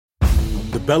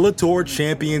Bellator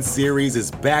Champions Series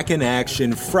is back in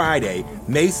action Friday,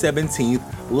 May 17th,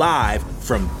 live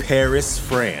from Paris,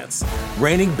 France.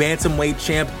 Reigning bantamweight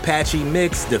champ Patchy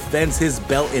Mix defends his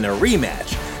belt in a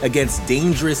rematch against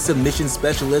dangerous submission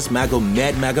specialist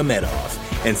Magomed Magomedov.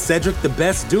 And Cedric the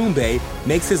Best Doumbé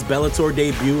makes his Bellator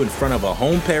debut in front of a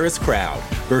home Paris crowd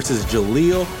versus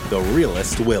Jaleel the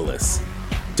Realist Willis.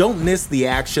 Don't miss the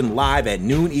action live at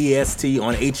noon EST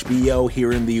on HBO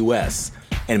here in the US.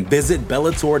 And visit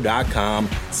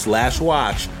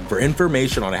Bellator.com/watch for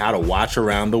information on how to watch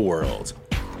around the world.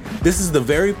 This is the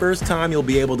very first time you'll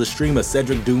be able to stream a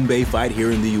Cedric Doumbé fight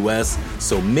here in the US,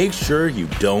 so make sure you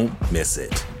don't miss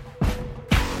it.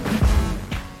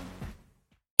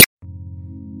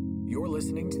 You're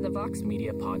listening to the Vox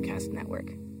Media Podcast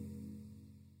Network.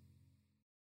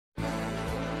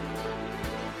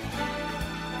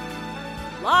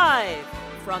 Live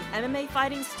from MMA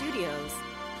Fighting Studios,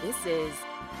 this is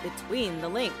Between the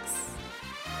Links.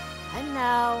 And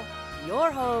now,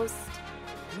 your host,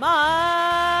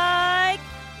 Mike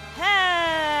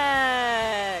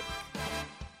Heck.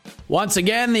 Once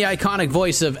again, the iconic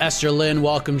voice of Esther Lynn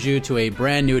welcomes you to a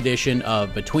brand new edition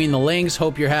of Between the Links.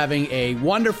 Hope you're having a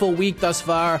wonderful week thus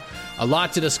far. A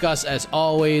lot to discuss, as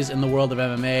always, in the world of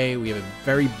MMA. We have a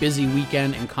very busy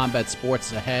weekend in combat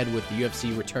sports ahead with the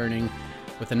UFC returning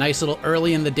with a nice little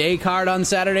early in the day card on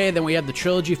Saturday. Then we have the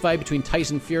trilogy fight between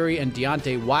Tyson Fury and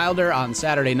Deontay Wilder on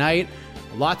Saturday night.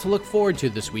 A lot to look forward to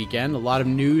this weekend. A lot of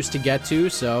news to get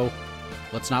to, so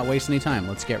let's not waste any time.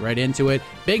 Let's get right into it.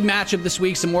 Big matchup this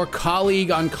week, some more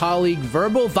colleague-on-colleague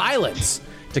verbal violence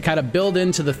to kind of build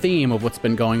into the theme of what's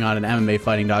been going on at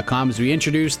MMAfighting.com as we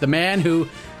introduce the man who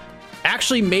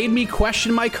actually made me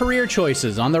question my career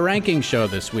choices on the ranking show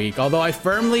this week. Although I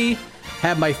firmly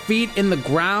have my feet in the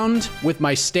ground with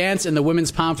my stance in the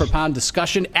women's pound-for-pound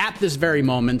discussion at this very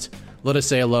moment, let us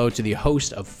say hello to the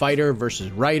host of Fighter vs.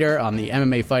 Writer on the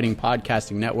MMA Fighting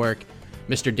Podcasting Network,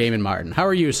 Mr. Damon Martin. How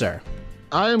are you, sir?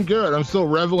 I am good. I'm still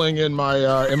reveling in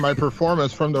my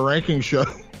performance from the ranking show.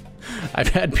 I've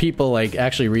had people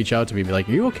actually reach out to me and be like,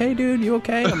 "Are you okay, dude? You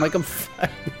okay?" I'm like, "I'm fine."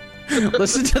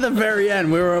 Listen to the very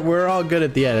end. We're all good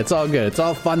at the end. It's all good. It's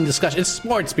all fun discussion. It's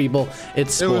sports, people.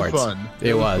 It's sports. It was fun.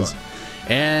 It was. Fun.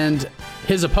 And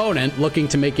his opponent looking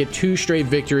to make it 2 straight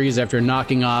victories after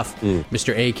knocking off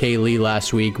Mr. A.K. Lee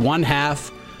last week. One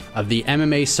half of the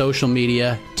MMA social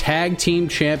media tag team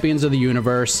champions of the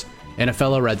universe and a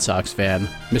fellow Red Sox fan,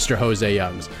 Mr. Jose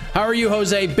Youngs. How are you,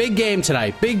 Jose? Big game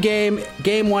tonight. Big game.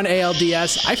 Game 1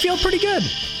 ALDS. I feel pretty good.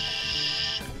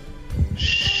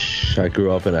 I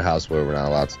grew up in a house where we're not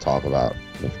allowed to talk about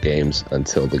games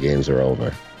until the games are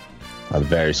over. I'm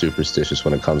very superstitious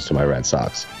when it comes to my Red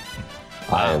Sox.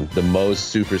 I am the most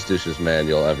superstitious man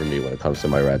you'll ever meet when it comes to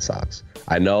my Red Sox.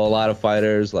 I know a lot of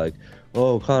fighters like,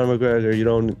 oh, Conor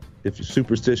McGregor, if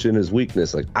superstition is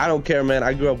weakness. Like, I don't care, man.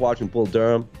 I grew up watching Bull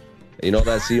Durham. And you know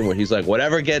that scene where he's like,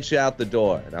 whatever gets you out the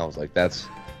door. And I was like, that's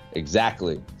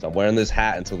exactly. So I'm wearing this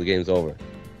hat until the game's over.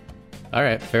 All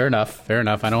right, fair enough. I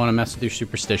don't want to mess with your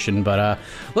superstition, but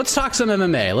let's talk some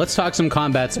MMA. Let's talk some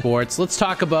combat sports. Let's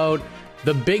talk about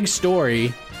the big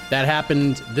story that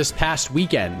happened this past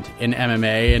weekend in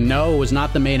MMA. And no, it was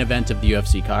not the main event of the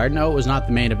UFC card. No, it was not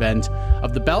the main event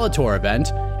of the Bellator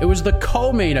event. It was the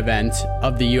co-main event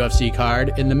of the UFC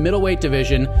card in the middleweight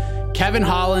division. Kevin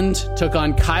Holland took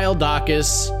on Kyle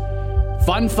Daukaus.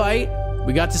 Fun fight.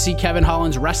 We got to see Kevin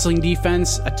Holland's wrestling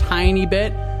defense a tiny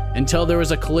bit until there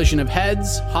was a collision of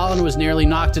heads. Holland was nearly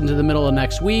knocked into the middle of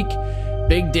next week.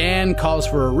 Big Dan calls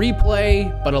for a replay,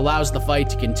 but allows the fight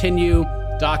to continue.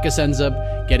 Daukaus ends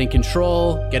up getting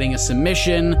control, getting a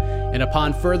submission, and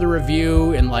upon further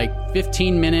review in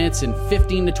 15 minutes and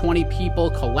 15 to 20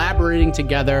 people collaborating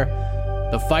together,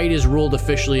 the fight is ruled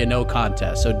officially a no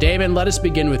contest. So Damon, let us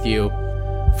begin with you.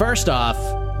 First off,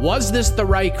 was this the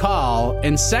right call?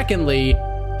 And secondly,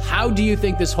 how do you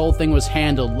think this whole thing was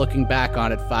handled looking back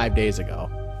on it 5 days ago?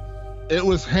 It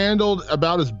was handled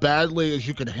about as badly as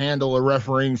you could handle a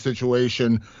refereeing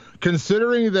situation,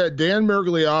 considering that Dan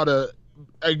Miragliotta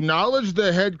acknowledged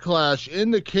the head clash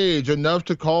in the cage enough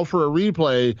to call for a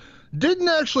replay, didn't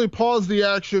actually pause the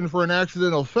action for an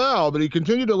accidental foul, but he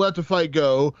continued to let the fight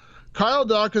go. Kyle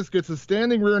Daukaus gets a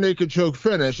standing rear naked choke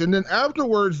finish, and then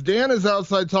afterwards, Dan is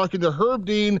outside talking to Herb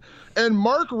Dean and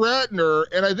Mark Ratner,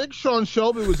 and I think Sean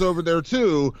Shelby was over there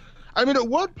too. I mean, at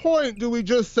what point do we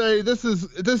just say this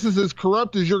is as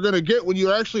corrupt as you're going to get when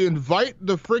you actually invite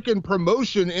the freaking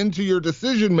promotion into your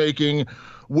decision making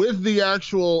with the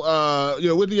actual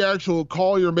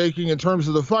call you're making in terms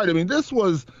of the fight? I mean, this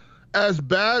was as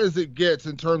bad as it gets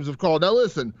in terms of call. Now,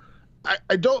 listen,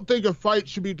 I don't think a fight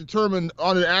should be determined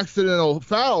on an accidental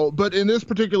foul, but in this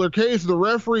particular case, the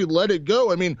referee let it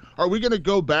go. I mean, are we going to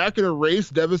go back and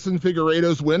erase Devison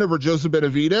Figueiredo's win over Joseph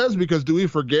Benavidez? Because do we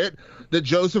forget that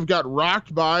Joseph got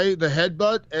rocked by the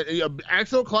headbutt,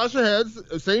 accidental clash of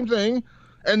heads, same thing,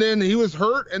 and then he was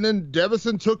hurt, and then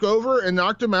Devison took over and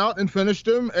knocked him out and finished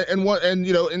him, and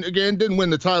again didn't win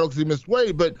the title because he missed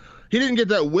weight, but he didn't get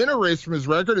that win erased from his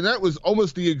record, and that was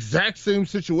almost the exact same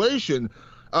situation.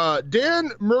 Dan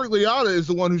Miragliotta is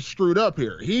the one who screwed up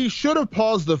here. He should have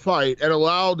paused the fight and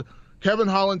allowed Kevin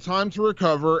Holland time to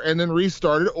recover and then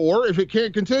restart it. Or if it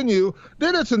can't continue,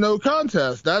 then it's a no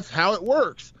contest. That's how it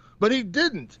works. But he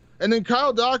didn't. And then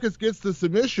Kyle Daukaus gets the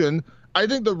submission. I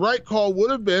think the right call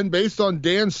would have been based on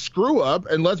Dan's screw up.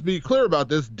 And let's be clear about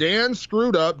this. Dan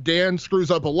screwed up. Dan screws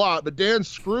up a lot, but Dan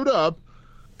screwed up.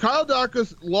 Kyle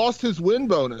Daukaus lost his win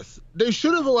bonus. They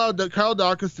should have allowed Kyle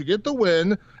Daukaus to get the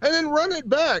win and then run it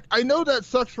back. I know that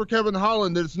sucks for Kevin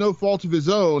Holland that it's no fault of his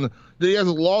own that he has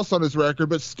a loss on his record,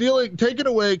 but taking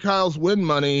away Kyle's win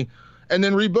money and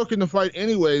then rebooking the fight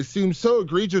anyways seems so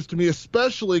egregious to me,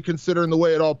 especially considering the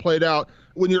way it all played out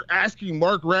when you're asking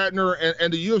Mark Ratner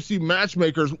and the UFC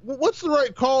matchmakers, what's the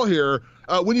right call here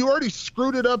when you already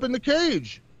screwed it up in the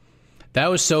cage?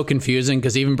 That was so confusing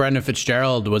because even Brendan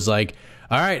Fitzgerald was like,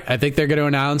 all right, I think they're going to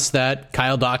announce that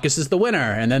Kyle Daukaus is the winner.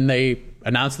 And then they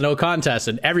announced the no contest,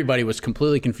 and everybody was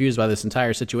completely confused by this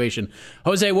entire situation.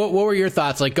 Jose, what were your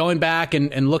thoughts? Like going back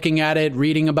and looking at it,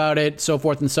 reading about it, so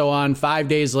forth and so on, 5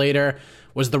 days later,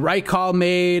 was the right call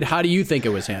made? How do you think it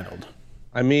was handled?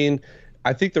 I mean,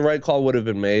 I think the right call would have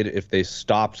been made if they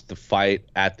stopped the fight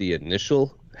at the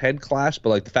initial head clash.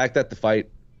 But like the fact that the fight,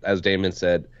 as Damon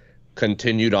said,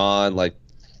 continued on, like,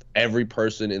 every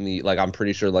person in the, like, I'm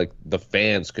pretty sure like the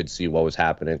fans could see what was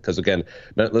happening, because again,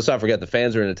 let's not forget the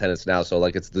fans are in attendance now, so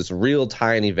like it's this real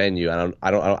tiny venue. I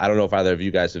don't know if either of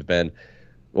you guys have been.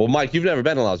 Well, Mike, you've never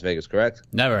been to Las Vegas, correct?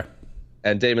 Never.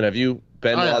 And Damon, have you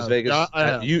been to Las Vegas? I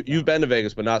have. You've been to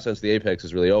Vegas, but not since the Apex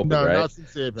is really open, right? No, not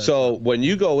since the Apex. So when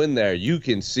you go in there, you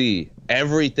can see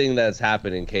everything that's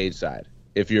happening cage side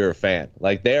if you're a fan.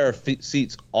 Like there are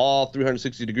seats all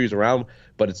 360 degrees around,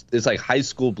 but it's like high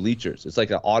school bleachers. It's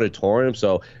like an auditorium.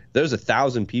 So there's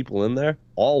 1,000 people in there.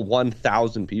 All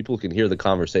 1,000 people can hear the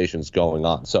conversations going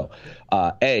on. So,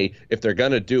 if they're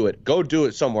gonna do it, go do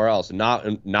it somewhere else, not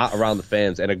around the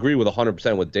fans. And agree with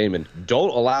 100% with Damon. Don't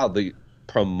allow the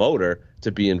promoter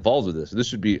to be involved with this. This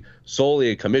should be solely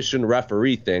a commission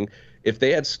referee thing. If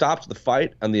they had stopped the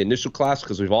fight on the initial class,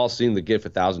 because we've all seen the GIF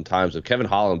 1,000 times of Kevin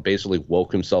Holland basically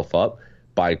woke himself up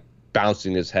by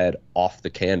bouncing his head off the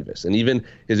canvas. And even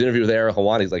his interview with Ariel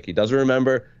Helwani, he's like, he doesn't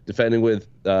remember defending with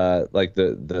like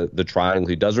the triangle.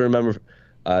 He doesn't remember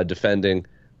defending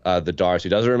the darts. He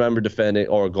doesn't remember defending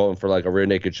or going for like a rear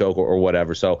naked choke or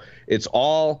whatever. So it's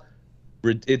so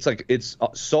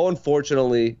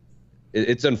unfortunately,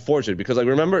 it's unfortunate because like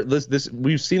remember this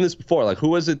we've seen this before. Like who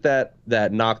was it that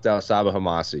knocked out Sabah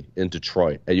Homasi in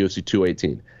Detroit at UFC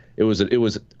 218? It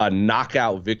was a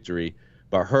knockout victory,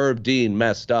 but Herb Dean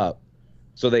messed up.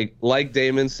 So they, like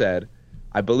Damon said,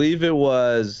 I believe it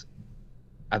was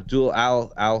Abdul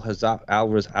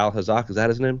Al-Hazak. Is that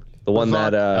his name? The one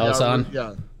that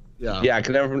Alhassan? Yeah, I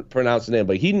can never pronounce the name,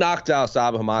 but he knocked out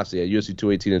Sabah Homasi at UFC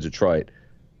 218 in Detroit.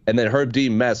 And then Herb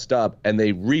Dean messed up and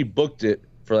they rebooked it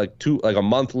for like a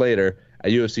month later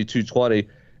at UFC 220,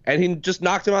 and he just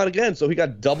knocked him out again. So he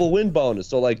got double win bonus.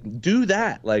 So like do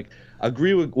that. Like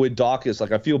agree with Daukaus.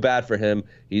 Like I feel bad for him.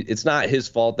 It's not his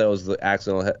fault that was the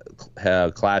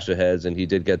accidental clash of heads, and he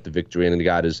did get the victory, and he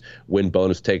got his win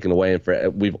bonus taken away.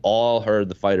 And we've all heard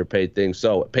the fighter paid thing.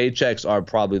 So paychecks are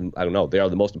probably, I don't know, they are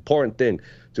the most important thing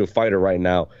to a fighter right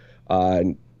now.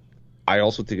 And I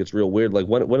also think it's real weird. Like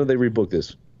when did they rebook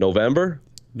this? November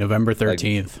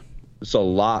 13th.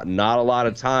 So not a lot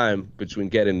of time between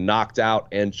getting knocked out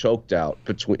and choked out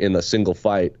in a single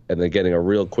fight and then getting a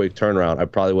real quick turnaround. I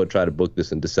probably would try to book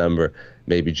this in December,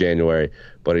 maybe January.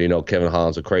 But, Kevin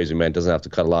Holland's a crazy man. Doesn't have to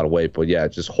cut a lot of weight. But, yeah,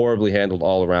 just horribly handled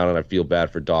all around, and I feel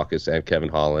bad for Daukaus and Kevin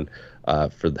Holland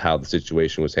for how the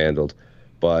situation was handled.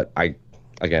 But,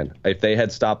 again, if they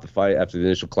had stopped the fight after the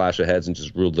initial clash of heads and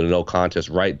just ruled it a no contest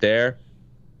right there,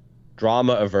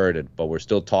 drama averted, but we're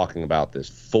still talking about this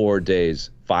 5 days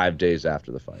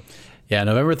after the fight. Yeah,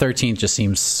 November 13th just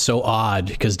seems so odd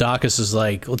because Daukaus is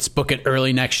like, let's book it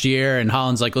early next year, and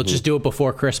Holland's like, let's just do it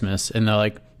before Christmas, and they're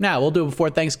like, nah, we'll do it before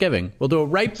Thanksgiving. We'll do it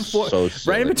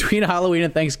right in between Halloween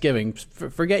and Thanksgiving.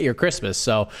 Forget your Christmas.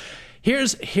 So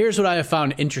here's what I have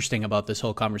found interesting about this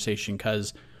whole conversation,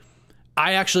 because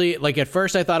I actually, like, at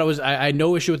first I thought I had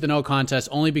no issue with the no contest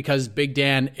only because Big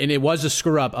Dan, and it was a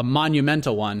screw up, a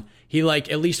monumental one. He,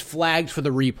 like, at least flagged for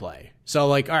the replay. So,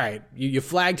 like, all right, you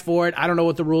flagged for it. I don't know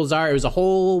what the rules are. It was a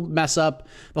whole mess up.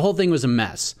 The whole thing was a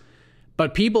mess.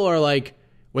 But people are like,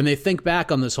 when they think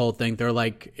back on this whole thing, they're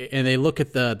like, and they look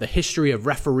at the history of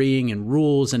refereeing and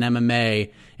rules in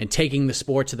MMA and taking the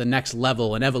sport to the next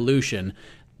level and evolution.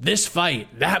 This fight,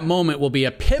 that moment will be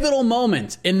a pivotal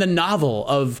moment in the novel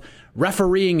of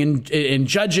refereeing and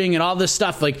judging and all this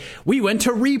stuff. Like, we went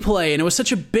to replay and it was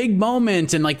such a big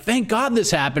moment, and like, thank God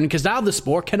this happened because now the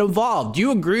sport can evolve. Do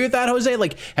you agree with that, Jose?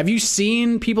 Like, have you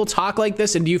seen people talk like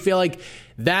this, and do you feel like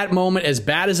that moment, as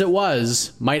bad as it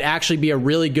was, might actually be a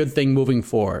really good thing moving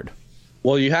forward?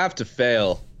 Well, you have to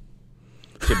fail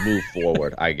to move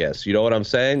forward, I guess. You know what I'm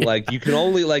saying? Like, you can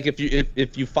only, like,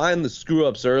 if you find the screw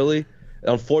ups early.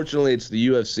 Unfortunately, it's the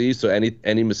UFC, so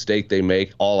any mistake they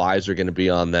make, all eyes are going to be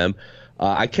on them.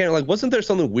 I can't, like, wasn't there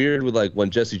something weird with, like,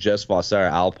 when Jesse Jess fought Sarah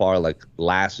Alpar, like,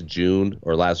 last June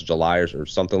or last July or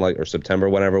something, like, or September,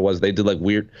 whenever it was, they did, like,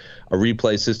 a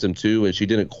replay system too, and she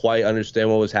didn't quite understand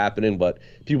what was happening, but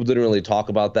people didn't really talk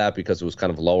about that because it was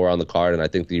kind of lower on the card, and I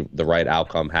think the right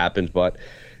outcome happened. But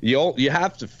you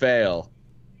have to fail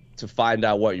to find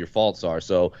out what your faults are.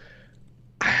 So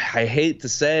I hate to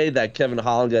say that Kevin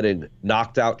Holland getting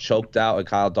knocked out, choked out, and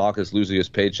Kyle Dawkins losing his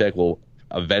paycheck will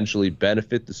eventually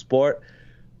benefit the sport.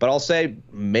 But I'll say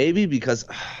maybe because,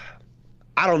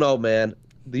 I don't know, man.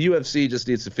 The UFC just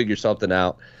needs to figure something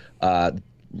out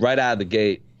right out of the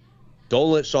gate.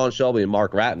 Don't let Sean Shelby and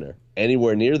Mark Ratner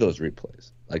anywhere near those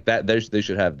replays. Like that, they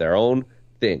should have their own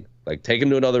thing. Like, take him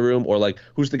to another room, or like,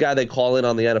 who's the guy they call in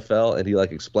on the NFL and he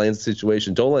like explains the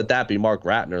situation? Don't let that be Mark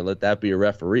Ratner. Let that be a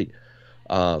referee.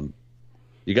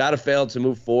 You got to fail to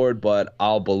move forward, but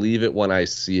I'll believe it when I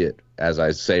see it, as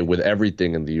I say with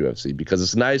everything in the UFC, because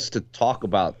it's nice to talk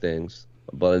about things,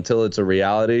 but until it's a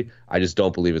reality, I just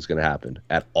don't believe it's going to happen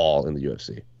at all in the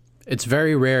UFC. It's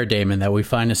very rare, Damon, that we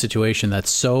find a situation that's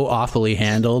so awfully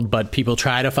handled, but people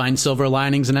try to find silver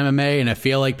linings in MMA, and I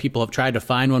feel like people have tried to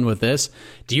find one with this.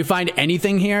 Do you find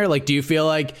anything here? Like, do you feel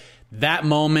like that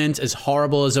moment, as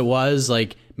horrible as it was,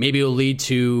 like, maybe it will lead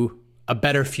to a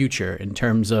better future in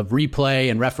terms of replay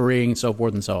and refereeing and so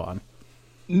forth and so on?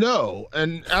 No,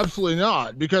 and absolutely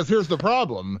not, because here's the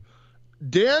problem.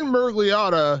 Dan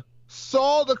Miragliotta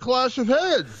saw the clash of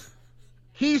heads.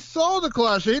 He saw the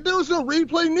clash. There was no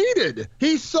replay needed.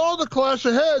 He saw the clash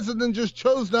of heads and then just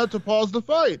chose not to pause the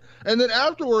fight. And then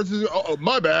afterwards, he's like, oh,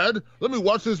 my bad. Let me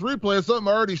watch this replay of something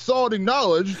I already saw and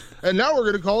acknowledged, and now we're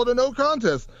going to call it a no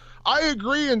contest. I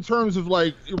agree in terms of,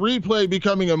 like, replay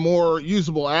becoming a more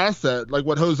usable asset, like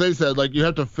what Jose said, like, you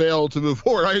have to fail to move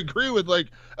forward. I agree with, like,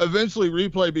 eventually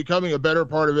replay becoming a better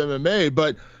part of MMA,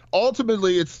 but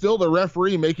ultimately it's still the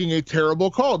referee making a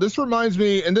terrible call. This reminds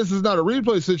me, and this is not a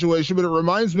replay situation, but it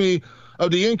reminds me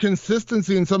of the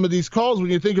inconsistency in some of these calls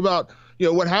when you think about,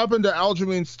 what happened to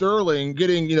Aljamain Sterling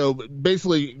getting,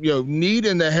 basically, kneed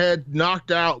in the head,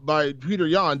 knocked out by Peter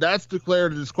Yan. That's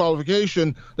declared a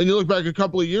disqualification. Then you look back a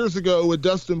couple of years ago with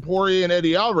Dustin Poirier and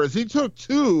Eddie Alvarez. He took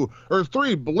 2 or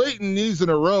 3 blatant knees in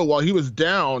a row while he was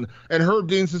down, and Herb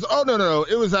Dean says, oh, no,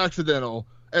 it was accidental,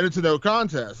 and it's a no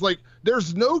contest. Like,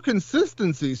 there's no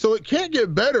consistency. So it can't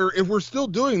get better if we're still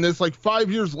doing this like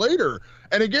 5 years later.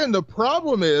 And again, the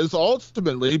problem is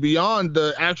ultimately, beyond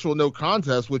the actual no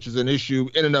contest, which is an issue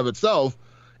in and of itself,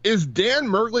 is Dan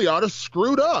Miragliotta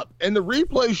screwed up, and the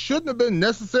replay shouldn't have been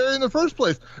necessary in the first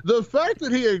place. The fact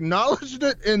that he acknowledged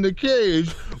it in the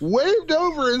cage, waved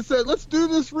over and said, let's do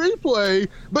this replay,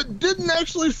 but didn't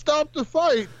actually stop the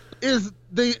fight is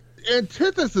the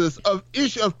antithesis of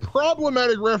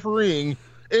problematic refereeing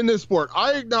in this sport.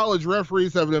 I acknowledge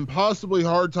referees have an impossibly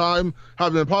hard time,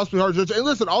 have an impossibly hard judge. And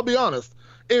listen, I'll be honest.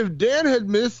 If Dan had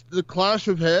missed the clash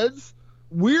of heads,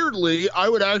 weirdly, I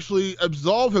would actually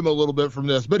absolve him a little bit from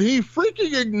this. But he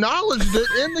freaking acknowledged it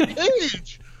in the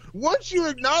cage. Once you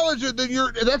acknowledge it, then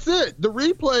that's it. The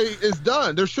replay is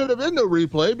done. There should have been no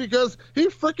replay because he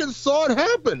freaking saw it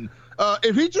happen.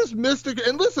 If he just missed it,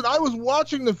 and listen, I was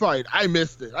watching the fight. I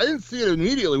missed it. I didn't see it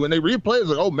immediately. When they replayed, it was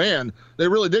like, oh, man, they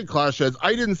really did clash heads.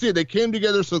 I didn't see it. They came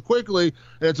together so quickly,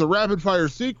 and it's a rapid-fire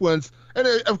sequence. And,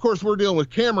 of course, we're dealing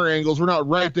with camera angles. We're not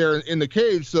right there in the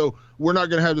cage, so we're not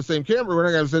going to have the same camera. We're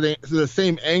not going to have the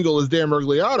same angle as Dan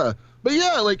Miragliotta. But,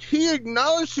 yeah, like, he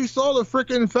acknowledged he saw the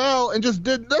freaking foul and just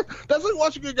did that. That's like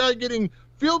watching a guy getting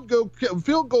field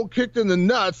goal kicked in the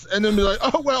nuts and then be like,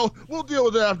 oh, well, we'll deal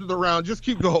with it after the round. Just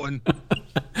keep going.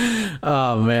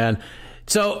 Oh, man.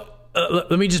 So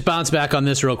let me just bounce back on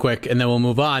this real quick, and then we'll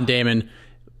move on, Damon.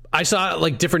 I saw,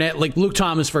 like, different, like Luke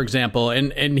Thomas, for example,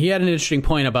 and he had an interesting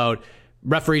point about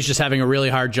referees just having a really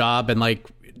hard job and like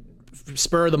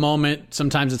spur of the moment.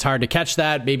 Sometimes it's hard to catch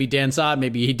that. Maybe Dan saw it,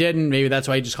 maybe he didn't. Maybe that's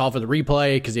why he just called for the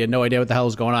replay because he had no idea what the hell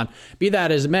was going on. Be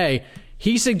that as it may,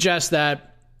 he suggests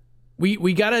that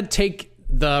we got to take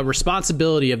the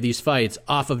responsibility of these fights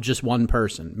off of just one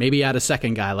person. Maybe add a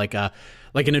second guy, like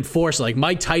an enforcer, like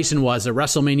Mike Tyson was at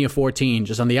WrestleMania 14,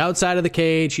 just on the outside of the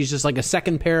cage. He's just like a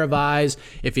second pair of eyes.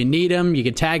 If you need him, you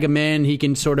can tag him in. He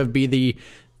can sort of be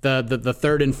the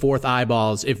third and fourth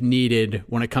eyeballs if needed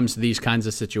when it comes to these kinds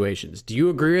of situations. Do you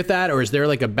agree with that, or is there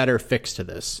like a better fix to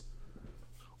this?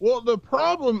 Well, the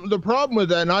problem with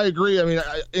that, and I agree. I mean,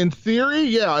 in theory,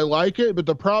 yeah, I like it, but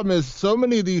the problem is so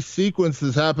many of these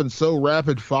sequences happen so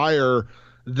rapid fire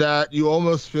that you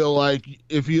almost feel like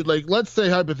if you let's say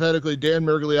hypothetically Dan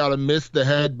Miragliotta missed the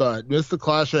headbutt, missed the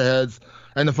clash of heads,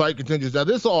 and the fight continues. Now,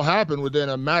 this all happened within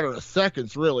a matter of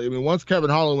seconds, really. I mean, once Kevin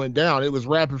Holland went down, it was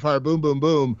rapid fire, boom, boom,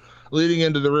 boom, leading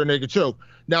into the rear naked choke.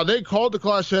 Now, they called the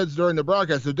clash heads during the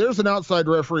broadcast. If there's an outside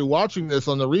referee watching this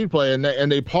on the replay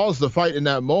and they pause the fight in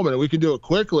that moment, and we can do it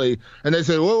quickly, and they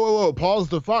say, whoa, pause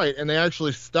the fight, and they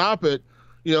actually stop it,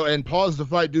 and pause the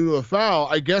fight due to a foul,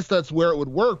 I guess that's where it would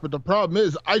work. But the problem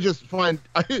is I find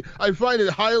it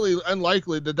highly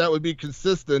unlikely that would be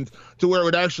consistent to where it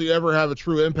would actually ever have a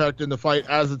true impact in the fight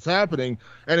as it's happening.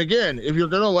 And again, if you're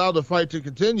going to allow the fight to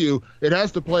continue, it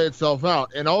has to play itself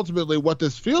out. And ultimately what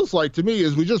this feels like to me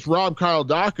is we just robbed Kyle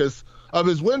Dacus of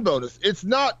his win bonus. It's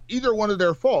not either one of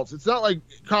their faults. It's not like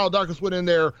Kyle Dacus went in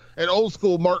there and old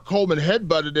school Mark Coleman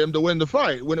headbutted him to win the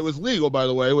fight when it was legal, by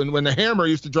the way. When the Hammer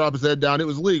used to drop his head down, it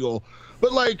was legal.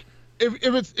 But like if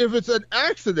it's an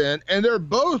accident and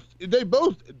they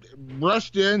both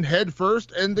rushed in head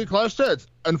first and they clashed heads.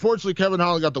 Unfortunately, Kevin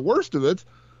Holland got the worst of it.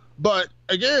 But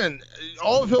again,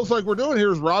 all it feels like we're doing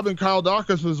here is robbing Kyle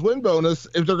Dacus of his win bonus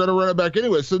if they're going to run it back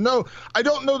anyway. So no, I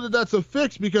don't know that that's a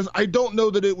fix because I don't know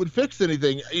that it would fix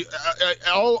anything.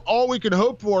 All we can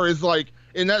hope for is like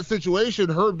in that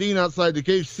situation, Herb Dean outside the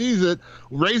cage sees it,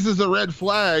 raises a red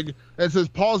flag, and says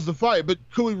pause the fight. But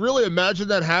could we really imagine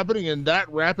that happening in that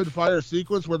rapid fire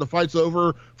sequence where the fight's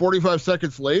over 45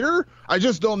 seconds later? I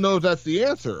just don't know if that's the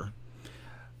answer.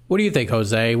 What do you think,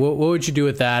 Jose? What would you do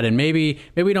with that? And maybe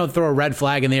we don't throw a red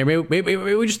flag in there. Maybe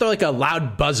we just throw like a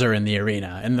loud buzzer in the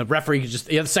arena, and the referee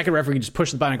the second referee can just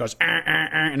push the button and goes,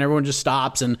 and everyone just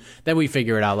stops, and then we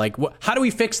figure it out. Like, how do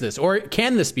we fix this, or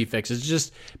can this be fixed? Is it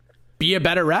just be a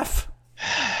better ref?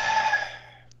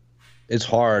 It's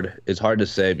hard. It's hard to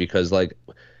say because like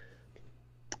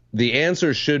the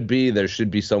answer should be there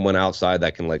should be someone outside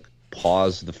that can like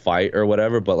pause the fight or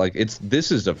whatever, but like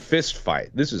this is a fist fight.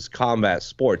 This is combat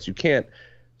sports.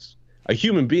 A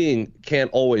human being can't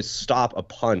always stop a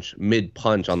punch mid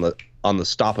punch on the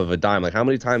stop of a dime. Like how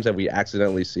many times have we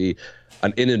accidentally see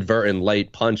an inadvertent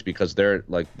late punch because they're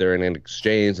in an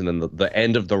exchange and then the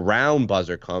end of the round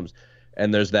buzzer comes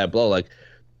and there's that blow. Like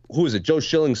who is it? Joe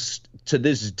Schilling to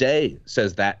this day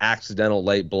says that accidental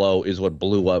late blow is what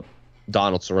blew up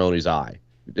Donald Cerrone's eye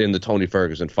in the Tony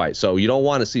Ferguson fight. So you don't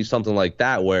want to see something like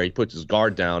that where he puts his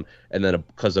guard down and then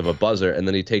because of a buzzer and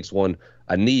then he takes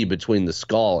a knee between the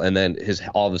skull and then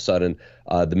all of a sudden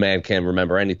the man can't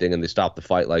remember anything and they stop the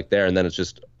fight like there and then it's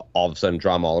just all of a sudden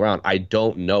drama all around. I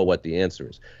don't know what the answer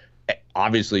is.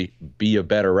 Obviously, be a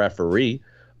better referee.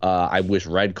 I wish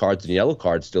red cards and yellow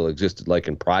cards still existed like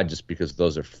in Pride just because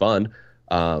those are fun.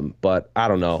 But I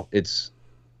don't know.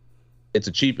 It's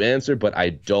a cheap answer, but I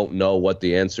don't know what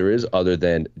the answer is other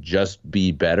than just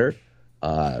be better,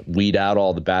 weed out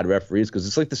all the bad referees, because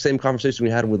it's like the same conversation we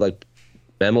had with like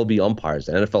MLB umpires,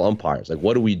 NFL umpires. Like,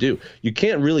 what do we do? You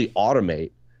can't really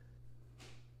automate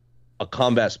a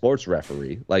combat sports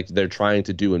referee like they're trying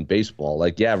to do in baseball.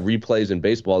 Like, yeah, replays in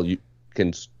baseball, you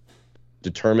can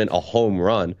determine a home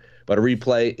run, but a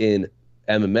replay in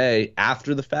MMA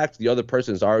after the fact, the other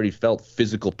person has already felt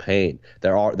physical pain. They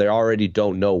already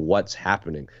don't know what's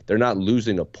happening. They're not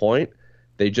losing a point.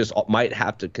 They just might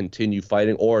have to continue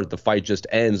fighting, or the fight just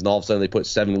ends and all of a sudden they put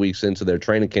 7 weeks into their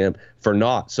training camp for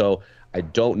naught. So I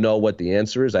don't know what the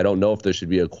answer is. I don't know if there should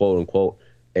be a quote unquote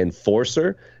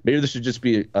enforcer. Maybe there should just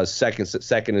be a second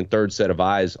and third set of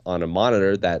eyes on a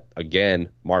monitor that, again,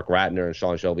 Mark Ratner and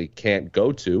Sean Shelby can't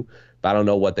go to. But I don't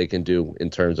know what they can do in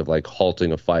terms of like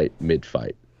halting a fight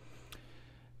mid-fight.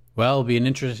 Well, it'll be an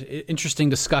interesting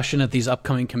discussion at these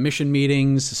upcoming commission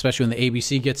meetings, especially when the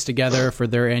ABC gets together for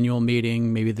their annual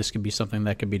meeting. Maybe this could be something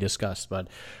that could be discussed. But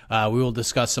we will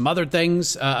discuss some other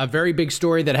things. A very big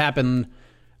story that happened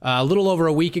a little over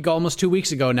a week ago, almost 2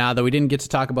 weeks ago now, that we didn't get to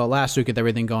talk about last week with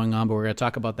everything going on, but we're going to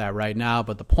talk about that right now.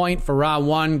 But the point for round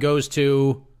one goes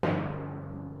to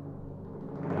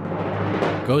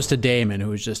Damon,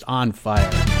 who is just on fire.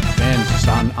 Man,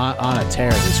 just on a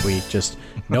tear this week. Just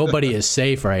nobody is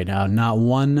safe right now. Not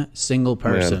one single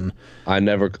person.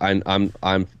 Man,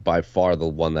 I'm by far the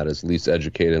one that is least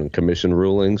educated in commission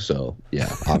rulings. So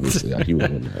yeah, obviously he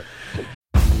would win that.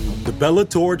 The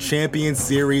Bellator Champion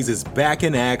Series is back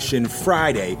in action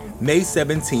Friday, May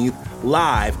 17th,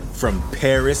 live from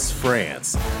Paris,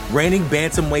 France. Reigning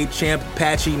bantamweight champ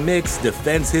Patchy Mix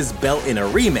defends his belt in a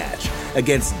rematch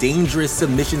against dangerous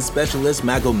submission specialist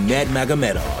Magomed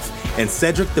Magomedov. And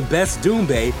Cedric the Best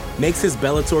Doumbé makes his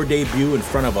Bellator debut in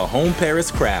front of a home Paris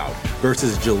crowd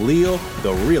versus Jaleel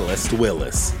the Realist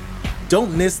Willis.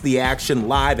 Don't miss the action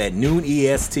live at noon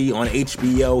EST on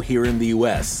HBO here in the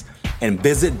US. And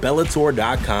visit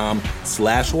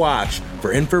Bellator.com/watch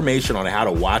for information on how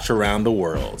to watch around the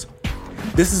world.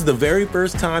 This is the very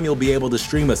first time you'll be able to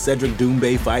stream a Cedric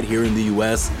Doumbé fight here in the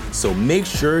US, so make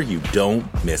sure you don't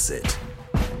miss it.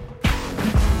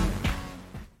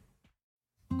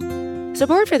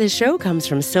 Support for this show comes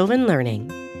from Sylvan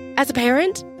Learning. As a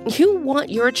parent, you want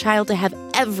your child to have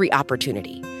every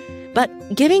opportunity, but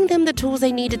giving them the tools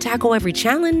they need to tackle every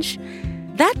challenge,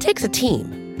 that takes a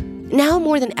team. Now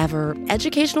more than ever,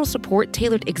 educational support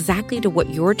tailored exactly to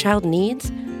what your child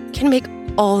needs can make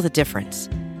all the difference.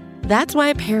 That's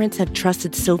why parents have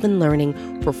trusted Sylvan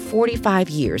Learning for 45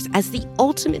 years as the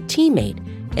ultimate teammate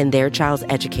in their child's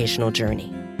educational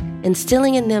journey,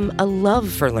 instilling in them a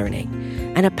love for learning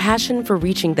and a passion for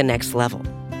reaching the next level.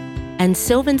 And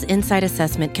Sylvan's Insight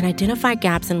Assessment can identify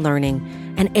gaps in learning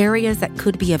and areas that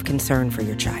could be of concern for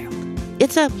your child.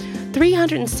 It's a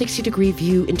 360-degree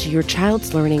view into your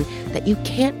child's learning that you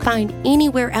can't find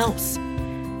anywhere else,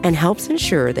 and helps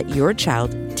ensure that your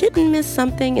child didn't miss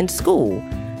something in school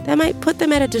that might put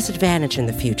them at a disadvantage in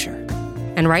the future.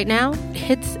 And right now,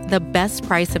 it's the best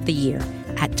price of the year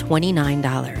at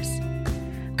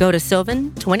 $29. Go to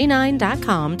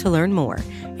sylvan29.com to learn more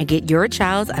and get your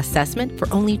child's assessment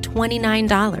for only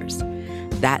 $29.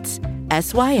 That's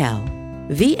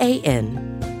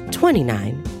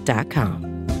SYLVAN29.com.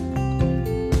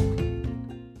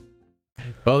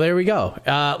 Well, there we go.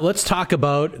 Let's talk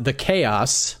about the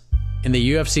chaos in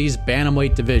the UFC's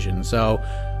bantamweight division. So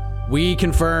we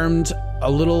confirmed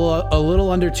a little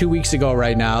under 2 weeks ago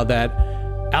right now that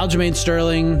Aljamain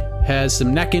Sterling has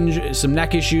some neck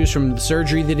issues from the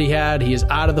surgery that he had. He is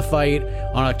out of the fight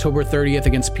on October 30th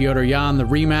against Petr Yan, the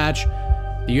rematch.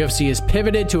 The UFC has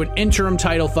pivoted to an interim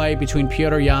title fight between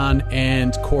Petr Yan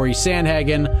and Corey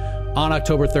Sandhagen on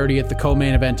October 30th, the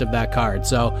co-main event of that card.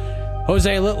 So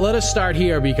Jose, let us start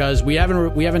here because we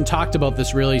haven't talked about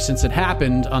this really since it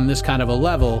happened on this kind of a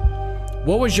level.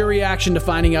 What was your reaction to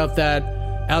finding out that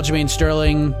Aljamain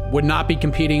Sterling would not be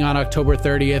competing on October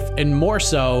 30th, and more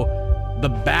so, the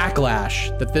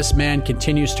backlash that this man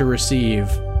continues to receive,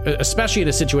 especially in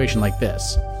a situation like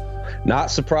this? Not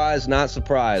surprised,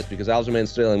 because Aljamain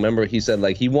Sterling, remember, he said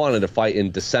like he wanted to fight in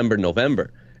December,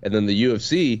 November, and then the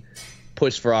UFC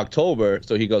pushed for October,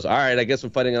 so he goes, all right, I guess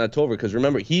I'm fighting in October, because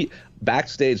remember, Casey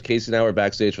and I were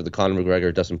backstage for the Conor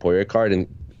McGregor Dustin Poirier card, and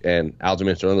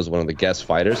Aljamain Sterling was one of the guest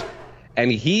fighters, and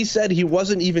he said he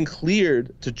wasn't even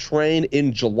cleared to train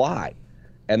in July,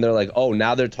 and they're like, oh,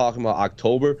 now they're talking about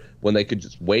October, when they could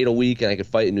just wait a week and I could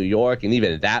fight in New York, and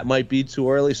even that might be too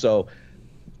early. So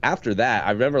after that,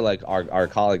 I remember like our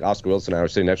colleague Oscar Wilson and I were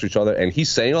sitting next to each other, and he's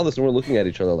saying all this, and we're looking at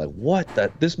each other like, what?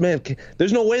 This man,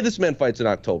 there's no way this man fights in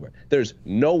October. There's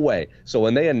no way. So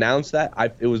when they announced that,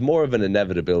 it was more of an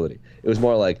inevitability. It was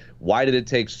more like, why did it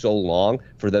take so long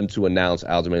for them to announce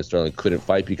Aljamain Sterling couldn't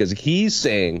fight? Because he's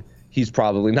saying he's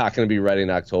probably not going to be ready in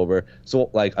October.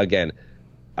 So, like, again,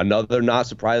 another not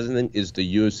surprising thing is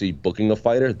the UFC booking a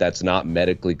fighter that's not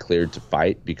medically cleared to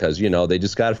fight because, they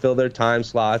just got to fill their time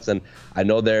slots. And I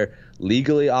know they're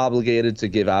legally obligated to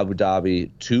give Abu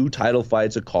Dhabi 2 title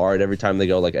fights a card every time they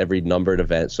go, like every numbered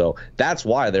event. So that's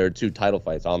why there are 2 title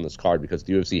fights on this card, because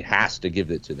the UFC has to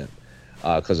give it to them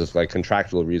because it's like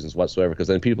contractual reasons whatsoever. Because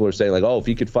then people are saying like, oh, if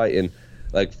he could fight in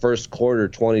like first quarter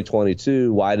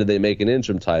 2022, why did they make an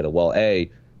interim title? Well,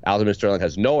 Aljamain Sterling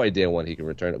has no idea when he can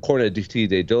return. According to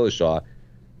TJ Dillashaw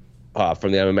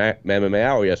from the MMA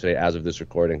Hour yesterday, as of this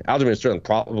recording, Aljamain Sterling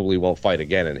probably won't fight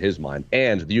again in his mind,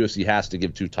 and the UFC has to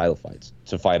give 2 title fights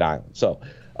to Fight Island. So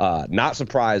not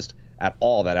surprised at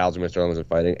all that Aljamain Sterling isn't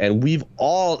fighting, and we've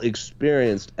all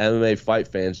experienced MMA fight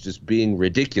fans just being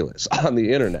ridiculous on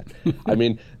the internet. I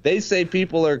mean, they say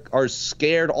people are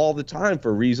scared all the time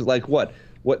for reasons like what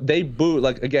they boo.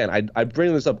 Like, again, I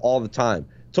bring this up all the time.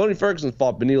 Tony Ferguson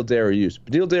fought Beneil Dariush.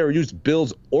 Beneil Dariush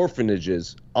builds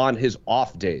orphanages on his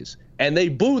off days, and they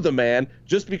boo the man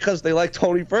just because they like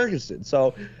Tony Ferguson.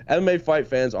 So MMA fight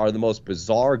fans are the most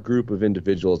bizarre group of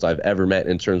individuals I've ever met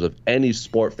in terms of any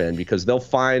sport fan, because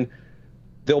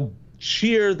they'll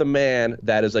cheer the man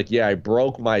that is like, yeah, I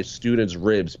broke my student's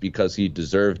ribs because he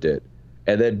deserved it,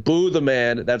 and then boo the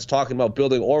man that's talking about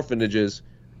building orphanages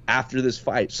after this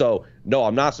fight. So no,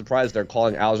 I'm not surprised they're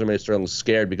calling Aljamain Sterling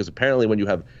scared, because apparently when you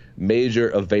have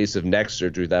major evasive neck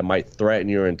surgery that might threaten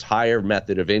your entire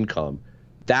method of income,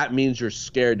 that means you're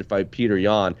scared to fight Peter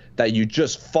Yan that you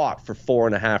just fought for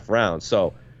 4.5 rounds.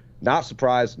 So not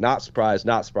surprised,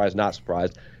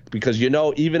 because, you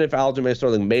know, even if Aljamain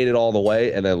Sterling made it all the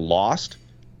way and then lost,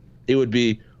 it would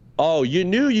be, oh, you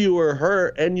knew you were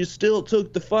hurt and you still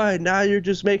took the fight. Now you're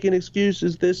just making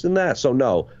excuses, this and that. So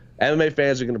no, MMA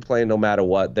fans are going to play no matter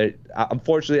what.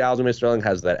 Unfortunately, Aljamain Sterling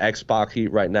has that X-Pac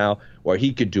heat right now where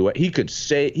he could do it. He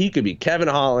could be Kevin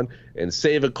Holland and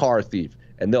save a car thief,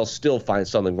 and they'll still find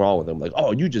something wrong with him. Like,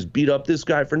 oh, you just beat up this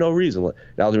guy for no reason. And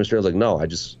Aljamain Sterling's like, no,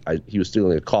 he was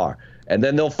stealing a car. And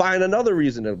then they'll find another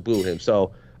reason to boo him.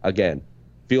 So, again,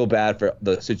 feel bad for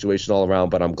the situation all around,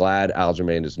 but I'm glad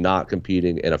Aljamain is not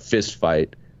competing in a fist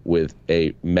fight with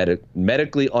a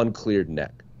medically uncleared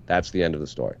neck. That's the end of the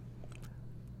story.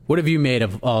 What have you made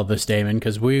of all this, Damon?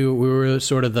 Because we were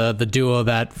sort of the duo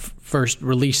that first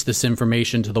released this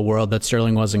information to the world that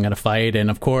Sterling wasn't going to fight.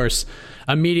 And, of course,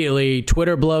 immediately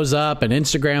Twitter blows up and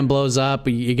Instagram blows up.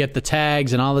 You get the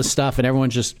tags and all this stuff, and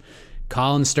everyone's just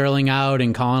calling Sterling out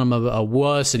and calling him a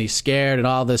wuss, and he's scared and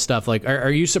all this stuff. Like, are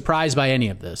you surprised by any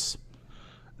of this?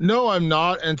 No, I'm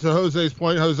not. And to Jose's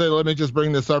point, Jose, let me just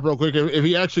bring this up real quick. If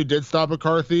he actually did stop a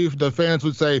car thief, the fans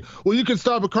would say, well, you can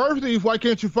stop a car thief. Why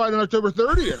can't you fight on October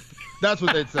 30th? That's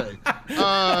what they'd say.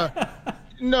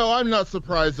 No, I'm not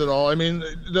surprised at all. I mean,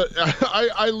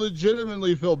 I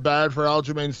legitimately feel bad for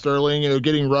Aljamain Sterling,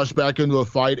 getting rushed back into a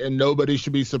fight, and nobody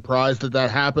should be surprised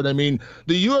that happened. I mean,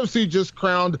 the UFC just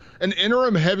crowned an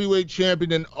interim heavyweight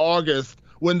champion in August,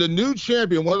 when the new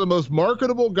champion, one of the most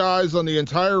marketable guys on the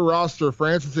entire roster,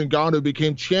 Francis Ngannou,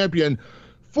 became champion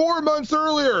 4 months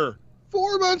earlier.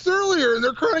 4 months earlier, and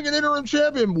they're crowning an interim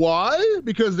champion. Why?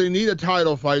 Because they need a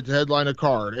title fight to headline a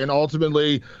card, and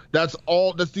ultimately, that's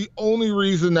the only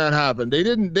reason that happened.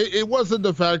 It wasn't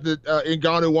the fact that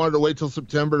Ngannou wanted to wait till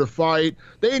September to fight.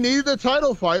 They needed a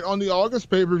title fight on the August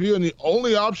pay-per-view, and the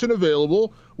only option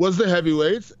available was the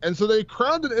heavyweights, and so they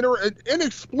crowned an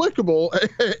inexplicable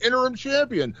interim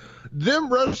champion.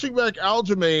 Them rushing back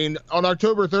Aljamain on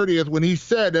October 30th when he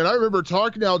said, and I remember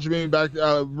talking to Aljamain back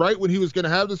right when he was going to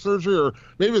have the surgery, or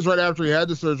maybe it was right after he had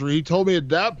the surgery, he told me at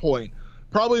that point,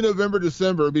 probably November,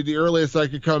 December would be the earliest I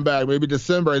could come back. Maybe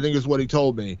December, I think is what he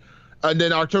told me. And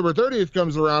then October 30th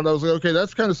comes around. I was like, okay,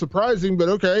 that's kind of surprising, but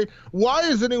okay. Why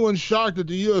is anyone shocked that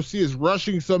the UFC is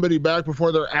rushing somebody back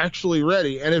before they're actually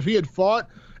ready? And if he had fought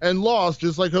and lost,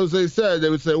 just like Jose said, they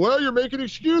would say, well, you're making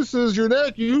excuses, your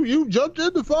neck, you jumped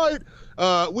in the fight.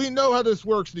 We know how this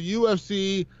works. The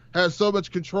UFC has so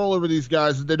much control over these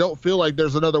guys that they don't feel like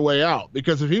there's another way out.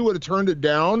 Because if he would have turned it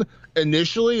down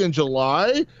initially in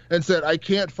July and said, I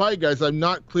can't fight, guys, I'm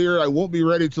not clear, I won't be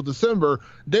ready till December,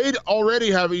 they'd already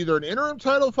have either an interim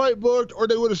title fight booked or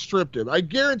they would have stripped him. I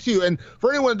guarantee you. And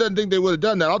for anyone that doesn't think they would have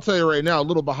done that, I'll tell you right now, a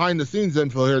little behind the scenes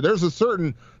info here. There's a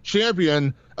certain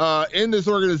champion in this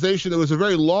organization that was a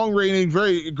very long-reigning,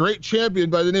 very great champion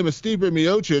by the name of Stipe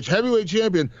Miocic, heavyweight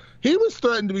champion. He was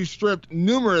threatened to be stripped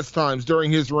numerous times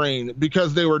during his reign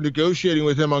because they were negotiating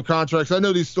with him on contracts. I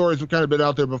know these stories have kind of been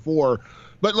out there before,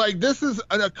 but this is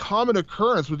a common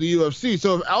occurrence with the UFC.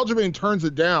 So if Aljamain turns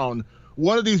it down,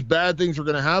 one of these bad things are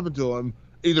going to happen to him,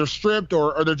 either stripped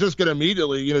or they're just going to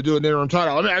immediately, do an interim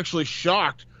title. I'm actually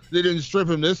shocked they didn't strip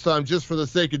him this time just for the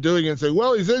sake of doing it and say,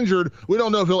 well, he's injured. We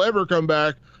don't know if he'll ever come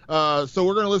back. So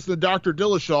we're going to listen to Dr.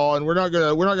 Dillashaw, and we're not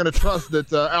going to trust that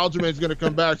Aljamain's going to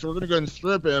come back. So we're going to go ahead and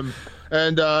strip him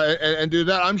and do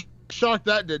that. I'm shocked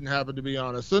that didn't happen, to be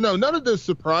honest. So no, none of this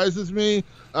surprises me.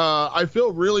 I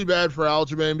feel really bad for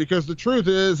Aljamain because the truth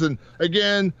is, and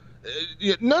again,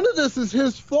 none of this is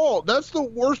his fault. That's the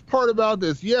worst part about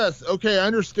this. Yes, okay, I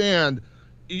understand.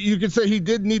 You could say he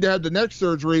did need to have the neck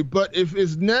surgery, but if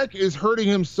his neck is hurting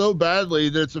him so badly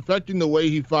that it's affecting the way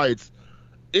he fights,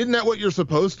 isn't that what you're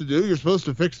supposed to do? You're supposed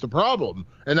to fix the problem,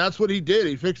 and that's what he did.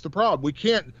 He fixed the problem. We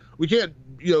can't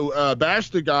bash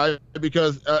the guy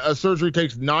because a surgery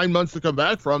takes 9 months to come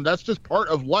back from. That's just part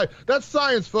of life. That's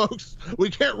science, folks. You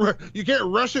can't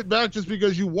rush it back just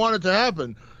because you want it to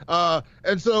happen.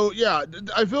 And so, yeah,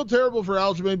 I feel terrible for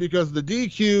Aljamain because the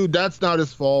DQ, that's not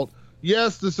his fault.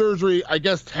 Yes, the surgery, I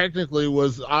guess, technically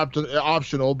was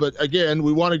optional, but again,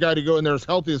 we want a guy to go in there as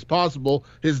healthy as possible.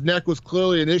 His neck was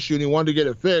clearly an issue, and he wanted to get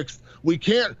it fixed. we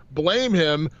can't blame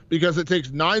him because it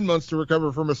takes 9 months to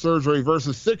recover from a surgery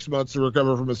versus 6 months to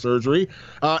recover from a surgery.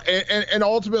 And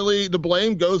ultimately, the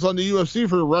blame goes on the UFC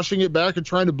for rushing it back and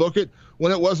trying to book it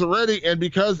when it wasn't ready. And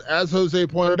because, as Jose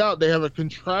pointed out, they have a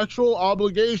contractual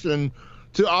obligation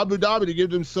to Abu Dhabi to give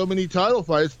them so many title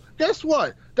fights. Guess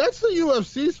what? That's the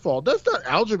UFC's fault. That's not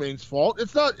Aljamain's fault.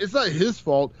 It's not his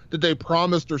fault that they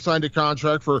promised or signed a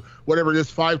contract for whatever it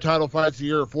is, 5 title fights a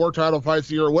year or 4 title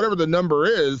fights a year or whatever the number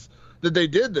is that they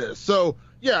did this. So,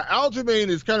 yeah, Aljamain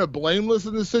is kind of blameless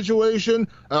in this situation.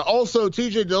 Also,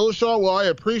 TJ Dillashaw, while I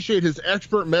appreciate his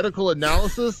expert medical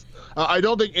analysis, I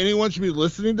don't think anyone should be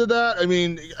listening to that. I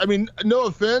mean, no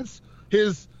offense,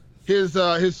 his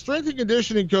strength and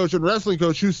conditioning coach and wrestling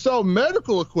coach who sell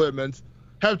medical equipment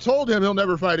have told him he'll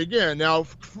never fight again. Now,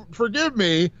 forgive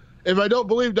me if I don't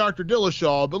believe Dr.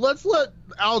 Dillashaw, but let's let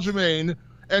Aljamain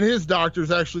and his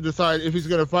doctors actually decide if he's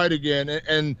going to fight again,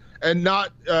 and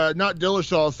not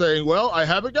Dillashaw saying, well, I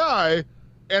have a guy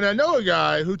and I know a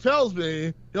guy who tells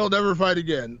me he'll never fight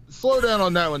again. Slow down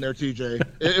on that one there, TJ.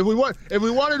 If we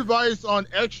want advice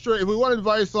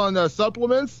on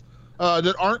supplements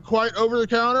that aren't quite over the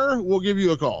counter, we'll give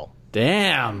you a call.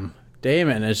 Damn.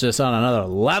 Damon is just on another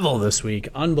level this week.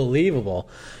 Unbelievable.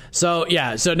 So,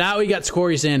 yeah, so now we got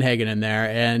Corey Sandhagen in there.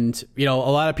 And, a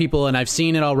lot of people, and I've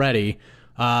seen it already,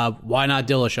 why not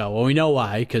Dillashaw? Well, we know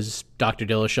why, because Dr.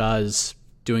 Dillashaw is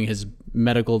doing his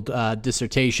medical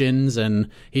dissertations,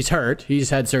 and he's hurt. He's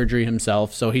had surgery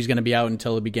himself, so he's going to be out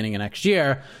until the beginning of next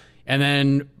year. And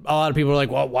then a lot of people are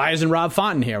like, well, why isn't Rob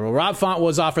Font in here? Well, Rob Font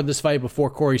was offered this fight before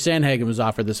Corey Sandhagen was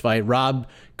offered this fight. Rob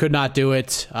could not do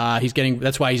it.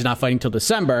 That's why he's not fighting till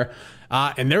December.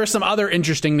 And there are some other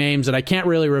interesting names that I can't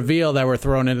really reveal that were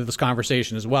thrown into this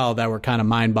conversation as well that were kind of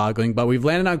mind-boggling. But we've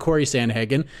landed on Corey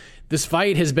Sandhagen. This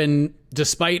fight has been,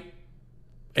 despite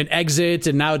an exit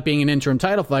and now it being an interim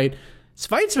title fight, this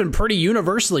fight's been pretty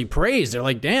universally praised. They're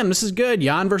like, damn, this is good.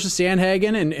 Jan versus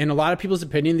Sandhagen. And in a lot of people's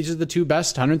opinion, these are the 2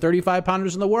 best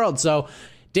 135-pounders in the world. So,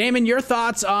 Damon, your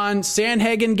thoughts on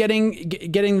Sandhagen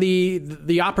getting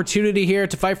the opportunity here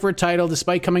to fight for a title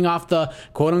despite coming off the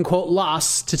quote-unquote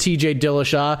loss to TJ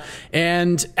Dillashaw.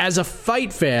 And as a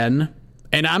fight fan,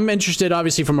 and I'm interested,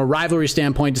 obviously, from a rivalry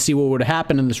standpoint to see what would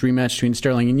happen in this rematch between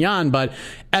Sterling and Jan, but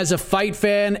as a fight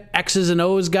fan, X's and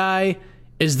O's guy,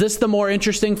 is this the more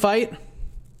interesting fight?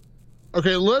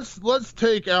 Okay, let's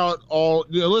take out all.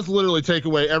 Let's literally take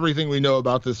away everything we know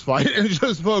about this fight and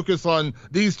just focus on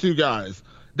these 2 guys.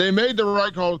 They made the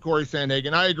right call with Corey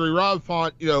Sandhagen. I agree. Rob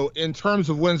Font, in terms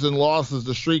of wins and losses,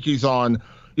 the streak he's on,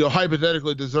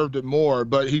 hypothetically deserved it more,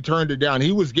 but he turned it down.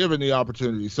 He was given the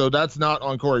opportunity, so that's not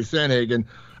on Corey Sandhagen.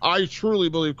 I truly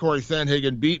believe Corey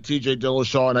Sandhagen beat TJ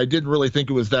Dillashaw, and I didn't really think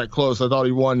it was that close. I thought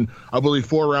he won, I believe,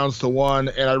 4 rounds to 1,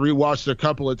 and I rewatched it a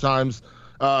couple of times.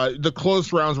 The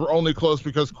close rounds were only close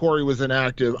because Corey was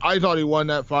inactive. I thought he won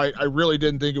that fight. I really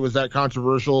didn't think it was that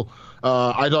controversial.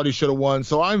 I thought he should have won.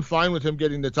 So I'm fine with him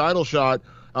getting the title shot.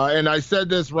 And I said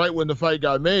this right when the fight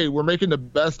got made. We're making the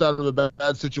best out of a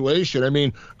bad situation. I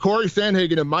mean, Corey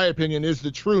Sandhagen, in my opinion, is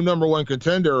the true number 1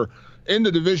 contender in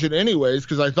the division anyways,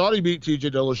 because I thought he beat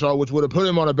TJ Dillashaw, which would have put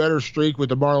him on a better streak with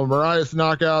the Marlon Moraes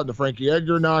knockout and the Frankie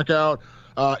Edgar knockout.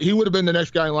 He would have been the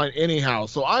next guy in line anyhow.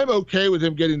 So I'm okay with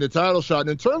him getting the title shot. And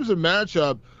in terms of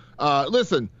matchup,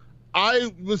 listen,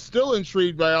 I was still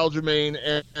intrigued by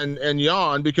Aljamain and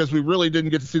Jan because we really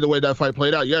didn't get to see the way that fight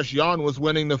played out. Yes, Jan was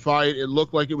winning the fight. It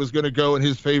looked like it was going to go in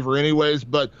his favor anyways,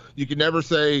 but you can never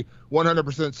say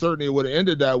 100% certain it would have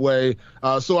ended that way.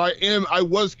 So I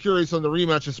was curious on the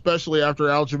rematch, especially after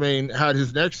Aljamain had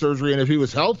his neck surgery, and if he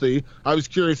was healthy, I was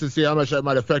curious to see how much that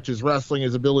might affect his wrestling,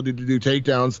 his ability to do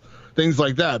takedowns, things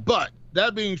like that. But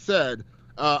that being said,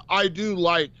 I do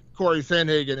like Corey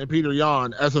Sandhagen and Peter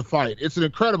Yan as a fight. It's an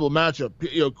incredible matchup.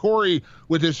 Corey,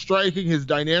 with his striking, his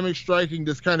dynamic striking,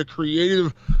 this kind of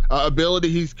creative ability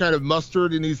he's kind of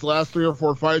mustered in these last 3 or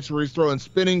 4 fights where he's throwing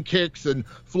spinning kicks and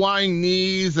flying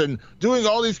knees and doing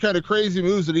all these kind of crazy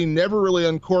moves that he never really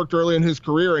uncorked early in his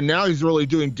career, and now he's really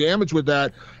doing damage with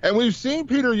that. And we've seen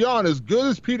Peter Yan, as good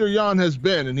as Peter Yan has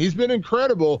been, and he's been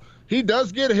incredible, he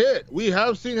does get hit. We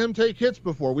have seen him take hits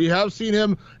before. We have seen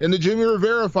him in the Jimmy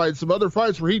Rivera fight, some other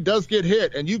fights where he does get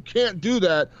hit, and you can't do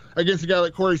that against a guy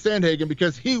like Corey Sandhagen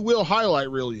because he will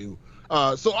highlight reel you.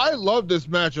 So I love this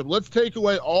matchup. Let's take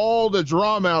away all the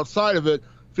drama outside of it.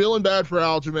 Feeling bad for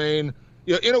Aljamain.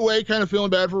 In a way, kind of feeling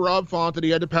bad for Rob Font that he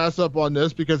had to pass up on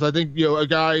this because I think, a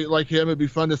guy like him, it'd be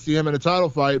fun to see him in a title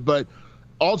fight. But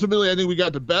ultimately, I think we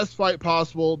got the best fight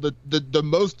possible, the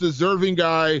most deserving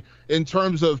guy in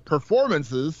terms of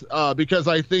performances, because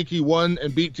I think he won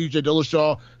and beat TJ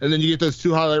Dillashaw, and then you get those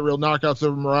 2 highlight reel knockouts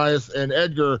over Moraes and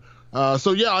Edgar.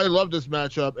 So yeah, I love this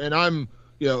matchup, and I'm,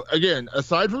 again,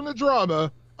 aside from the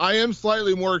drama, I am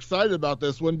slightly more excited about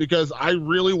this one because I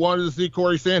really wanted to see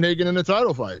Corey Sandhagen in a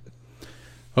title fight.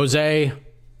 Jose,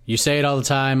 you say it all the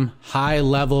time,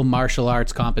 high-level martial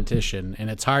arts competition,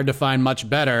 and it's hard to find much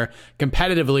better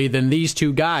competitively than these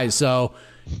two guys. So,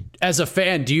 as a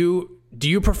fan, do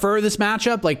you prefer this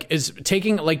matchup? Like,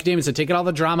 like Damon said, taking all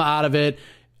the drama out of it,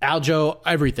 Aljo,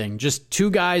 everything, just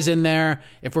two guys in there.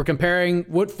 If we're comparing,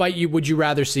 what fight would you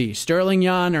rather see, Sterling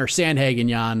Yan or Sandhagen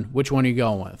Yan? Which one are you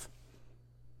going with?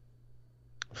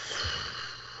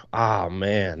 Oh,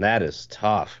 man, that is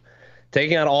tough.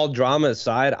 Taking out all drama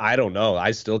aside, I don't know.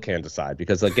 I still can't decide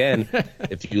because, again,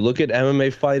 if you look at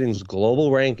MMA Fighting's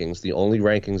global rankings, the only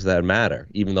rankings that matter,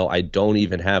 even though I don't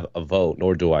even have a vote,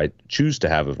 nor do I choose to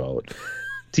have a vote,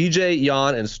 TJ,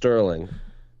 Yan, Sterling,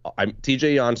 and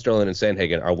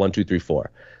Sandhagen are 1, 2, 3,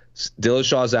 4.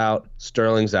 Dillashaw's out,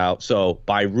 Sterling's out. So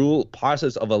by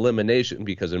process of elimination,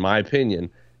 because in my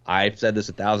opinion, I've said this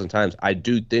 1,000 times, I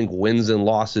do think wins and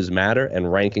losses matter and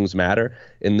rankings matter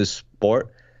in this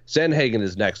sport. Sandhagen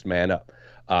is next man up.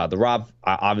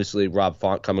 Obviously Rob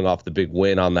Font coming off the big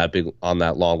win on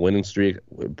that long winning streak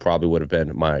probably would have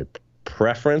been my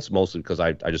preference, mostly because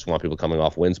I just want people coming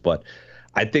off wins. But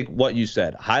I think what you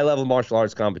said, high level martial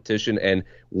arts competition, and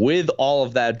with all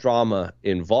of that drama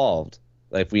involved,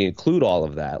 like if we include all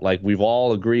of that, like we've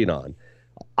all agreed on,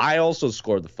 I also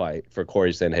scored the fight for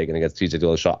Corey Sandhagen against TJ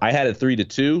Dillashaw. I had it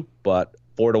 3-2, but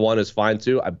 4-1 is fine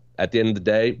too. At the end of the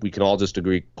day, we can all just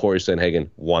agree Corey Sandhagen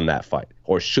won that fight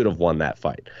or should have won that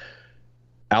fight.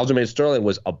 Aljamain Sterling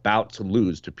was about to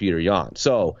lose to Peter Yan.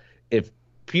 So if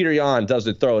Peter Yan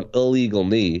doesn't throw an illegal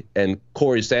knee and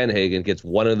Corey Sandhagen gets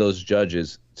one of those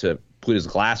judges to put his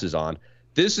glasses on,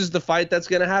 this is the fight that's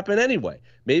going to happen anyway.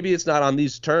 Maybe it's not on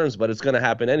these terms, but it's going to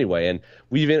happen anyway. And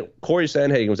Corey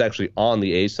Sandhagen was actually on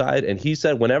the A side, and he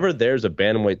said whenever there's a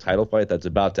bantamweight title fight that's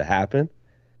about to happen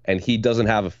and he doesn't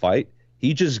have a fight,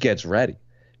 he just gets ready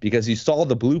because he saw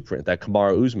the blueprint that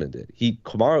Kamaru Usman did.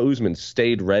 Kamaru Usman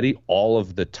stayed ready all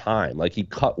of the time. Like he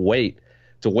cut weight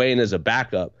to weigh in as a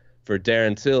backup for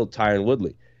Darren Till, Tyron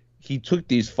Woodley. He took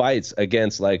these fights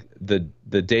against like the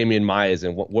Damian Maias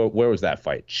and where was that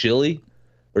fight? Chile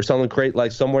or something great,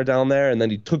 like somewhere down there. And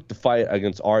then he took the fight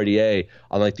against RDA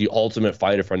on like the Ultimate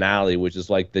Fighter finale, which is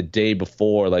like the day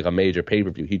before like a major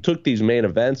pay-per-view. He took these main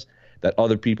events that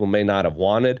other people may not have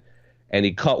wanted, and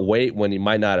he cut weight when he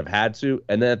might not have had to.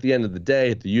 And then at the end of the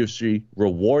day, the UFC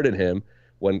rewarded him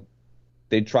when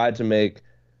they tried to make,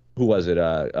 who was it?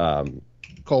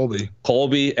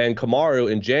 Colby and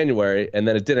Kamaru in January, and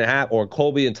then it didn't happen, or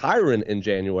Colby and Tyron in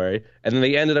January, and then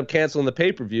they ended up canceling the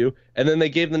pay-per-view, and then they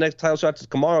gave the next title shot to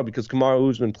Kamaru because Kamaru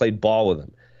Usman played ball with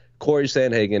him. Corey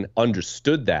Sandhagen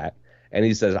understood that, and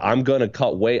he says, I'm going to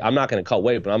cut weight. I'm not going to cut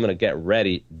weight, but I'm going to get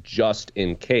ready just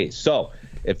in case. So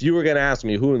if you were going to ask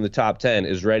me who in the top 10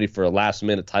 is ready for a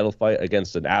last-minute title fight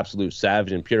against an absolute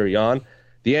savage in Peter Yan,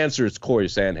 the answer is Corey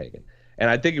Sandhagen. And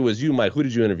I think it was you, Mike. Who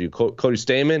did you interview? Cody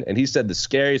Stamen? And he said the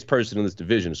scariest person in this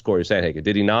division is Corey Sandhagen.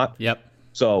 Did he not? Yep.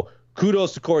 So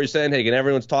kudos to Corey Sandhagen.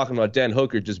 Everyone's talking about Dan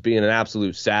Hooker just being an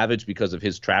absolute savage because of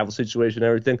his travel situation and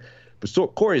everything.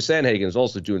 But Corey Sandhagen is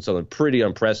also doing something pretty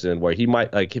unprecedented where he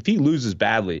might, like, if he loses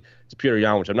badly to Peter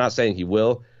Yan, which I'm not saying he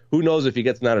will, who knows if he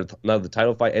gets another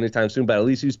title fight anytime soon, but at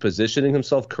least he's positioning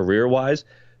himself career-wise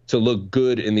to look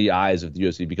good in the eyes of the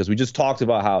UFC, because we just talked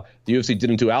about how the UFC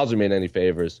didn't do Aljamain any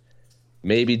favors.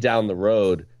 Maybe down the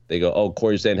road they go, oh,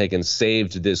 Corey Sandhagen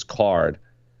saved this card.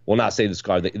 Well, not saved this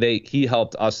card. He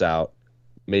helped us out.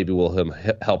 Maybe we'll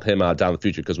help him out down the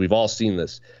future, because we've all seen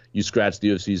this. You scratch the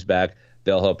UFC's back,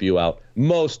 they'll help you out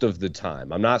most of the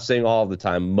time. I'm not saying all of the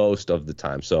time, most of the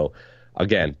time. So,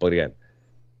 again,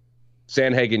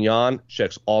 Sandhagen Yan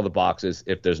checks all the boxes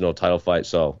if there's no title fight.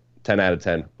 So 10 out of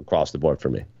 10 across the board for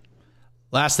me.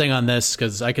 Last thing on this,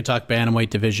 because I could talk bantamweight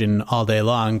division all day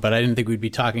long, but I didn't think we'd be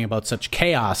talking about such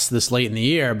chaos this late in the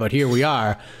year, but here we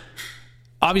are.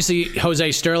 Obviously,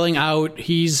 Jose Sterling out.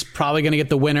 He's probably going to get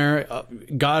the winner.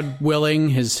 God willing,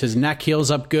 his neck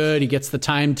heals up good. He gets the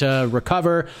time to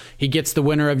recover. He gets the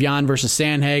winner of Yan versus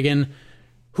Sandhagen.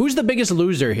 Who's the biggest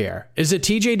loser here? Is it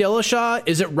TJ Dillashaw?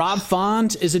 Is it Rob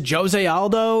Font? Is it Jose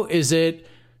Aldo? Is it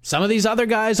some of these other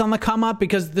guys on the come up?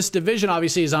 Because this division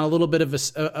obviously is on a little bit of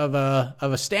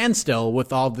a standstill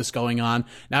with all of this going on.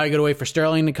 Now you got to wait for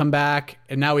Sterling to come back,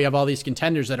 and now we have all these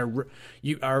contenders that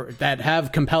that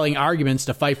have compelling arguments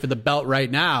to fight for the belt right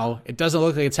now. It doesn't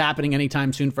look like it's happening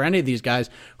anytime soon for any of these guys.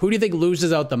 Who do you think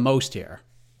loses out the most here?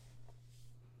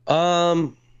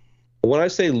 When I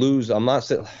say lose, I'm not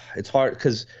saying it's hard,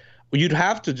 because You'd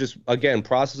have to just, again,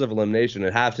 process of elimination,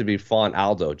 it'd have to be Font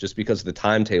Aldo, just because the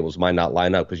timetables might not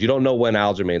line up, because you don't know when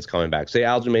Aljamain's coming back. Say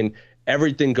Aljamain,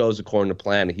 everything goes according to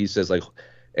plan, and he says, like,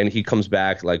 and he comes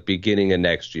back, like, beginning of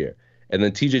next year. And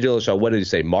then TJ Dillashaw, what did he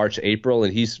say, March, April?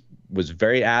 And he was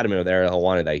very adamant with Ariel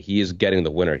Helwani that he is getting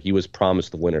the winner. He was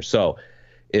promised the winner. So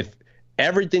if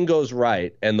everything goes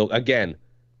right, and again,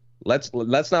 let's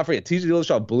not forget, TJ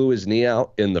Dillashaw blew his knee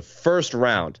out in the first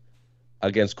round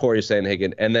against Corey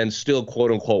Sandhagen, and then still,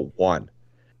 quote-unquote, won.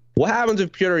 What happens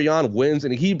if Petr Yan wins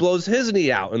and he blows his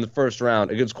knee out in the first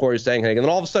round against Corey Sandhagen? And then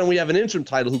all of a sudden we have an interim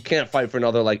title who can't fight for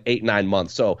another, 8-9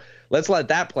 months. So let's let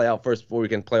that play out first before we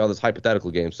can play all this hypothetical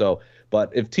game. So,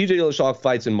 but if TJ Dillashaw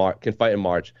can fight in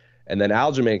March, and then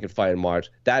Aljamain can fight in March,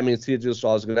 that means TJ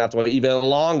Dillashaw is going to have to wait even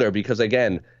longer because,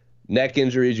 again, neck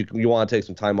injuries, you want to take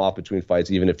some time off between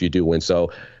fights even if you do win.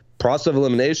 So process of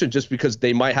elimination, just because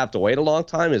they might have to wait a long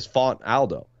time, is Font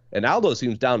Aldo. And Aldo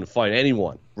seems down to fight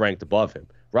anyone ranked above him.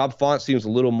 Rob Font seems a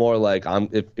little more like,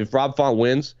 if Rob Font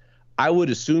wins, I would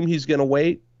assume he's going to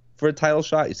wait for a title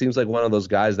shot. He seems like one of those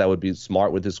guys that would be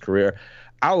smart with his career.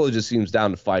 Aldo just seems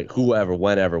down to fight whoever,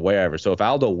 whenever, wherever. So if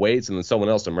Aldo waits and then someone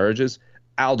else emerges,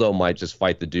 Aldo might just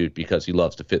fight the dude because he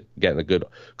loves to get in a good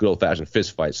old-fashioned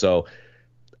fist fight. So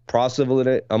process of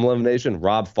elimination,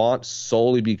 Rob Font,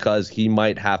 solely because he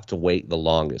might have to wait the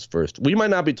longest first. We might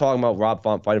not be talking about Rob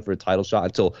Font fighting for a title shot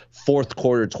until fourth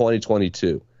quarter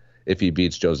 2022 if he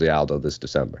beats Jose Aldo this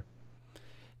December.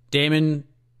 Damon,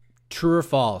 true or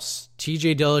false?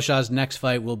 TJ Dillashaw's next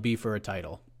fight will be for a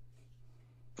title.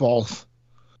 False.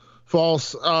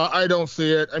 I don't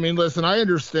see it. I mean, listen, I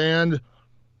understand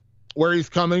where he's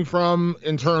coming from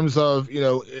in terms of,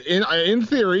 in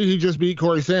theory, he just beat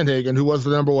Corey Sandhagen, who was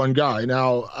the number one guy.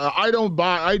 Now, I don't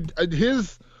buy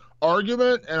his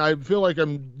argument, and I feel like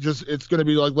it's going to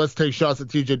be like, let's take shots at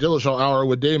TJ Dillashaw hour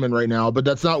with Damon right now, but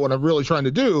that's not what I'm really trying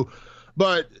to do.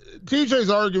 But TJ's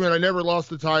argument, I never lost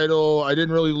the title, I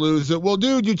didn't really lose it. Well,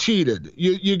 dude, you cheated.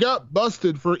 You got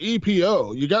busted for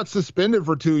EPO. You got suspended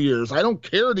for 2 years. I don't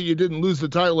care that you didn't lose the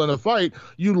title in a fight.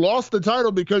 You lost the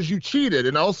title because you cheated.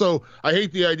 And also, I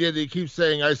hate the idea that he keeps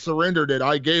saying, I surrendered it,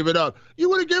 I gave it up. You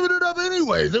would have given it up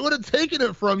anyways. They would have taken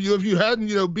it from you if you hadn't,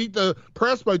 beat the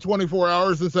press by 24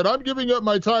 hours and said, I'm giving up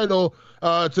my title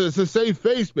to save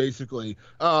face, basically.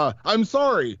 I'm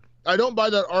sorry. I don't buy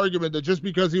that argument that just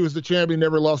because he was the champion,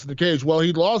 never lost in the cage. Well,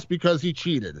 he lost because he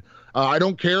cheated. I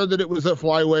don't care that it was at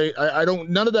flyweight.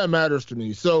 None of that matters to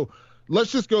me. So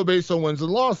let's just go based on wins and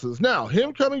losses. Now,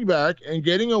 him coming back and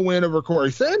getting a win over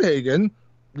Corey Sandhagen,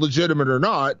 legitimate or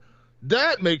not,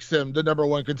 that makes him the number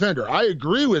one contender. I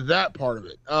agree with that part of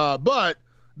it. But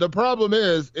the problem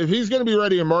is, if he's going to be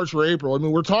ready in March or April,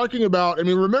 we're talking about,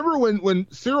 remember when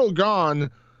Cyril Gane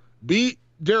beat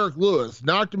Derek Lewis,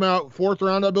 knocked him out fourth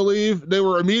round, I believe. They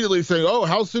were immediately saying, oh,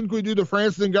 how soon can we do the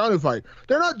Francis Ngannou fight?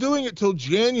 They're not doing it till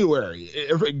January.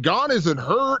 If Gane isn't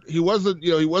hurt, he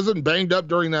wasn't banged up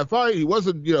during that fight. He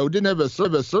wasn't, didn't have a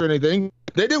service or anything.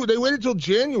 They waited till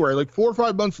January, like 4 or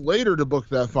 5 months later to book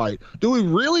that fight. Do we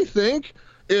really think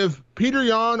if Petr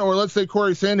Yan or let's say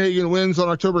Corey Sandhagen wins on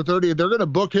October 30th, they're going to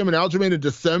book him and Aljamain in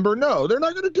December? No, they're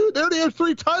not going to do it. They already have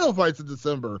 3 title fights in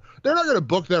December. They're not going to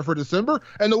book that for December.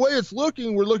 And the way it's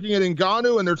looking, we're looking at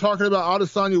Ngannou, and they're talking about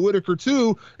Adesanya Whitaker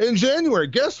too in January.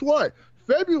 Guess what?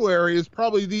 February is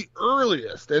probably the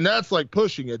earliest, and that's like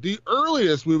pushing it. The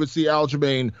earliest we would see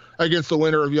Aljamain against the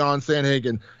winner of Yan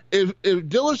Sandhagen. If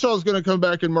Dillashaw is going to come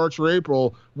back in March or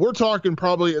April, we're talking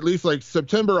probably at least like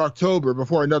September, October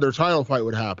before another title fight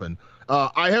would happen.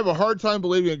 I have a hard time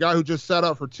believing a guy who just sat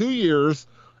out for 2 years,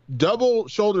 double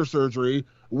shoulder surgery,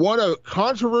 won a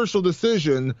controversial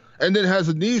decision, and then has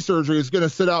a knee surgery is going to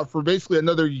sit out for basically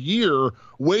another year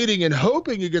waiting and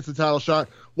hoping he gets a title shot,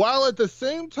 while at the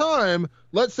same time,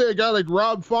 let's say a guy like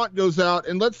Rob Font goes out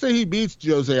and let's say he beats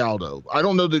Jose Aldo. I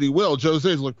don't know that he will.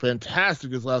 Jose's looked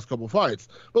fantastic his last couple fights.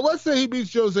 But let's say he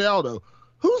beats Jose Aldo.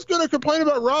 Who's going to complain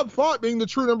about Rob Font being the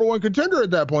true number one contender at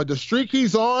that point? The streak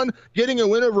he's on, getting a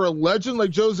win over a legend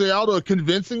like Jose Aldo, a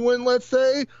convincing win, let's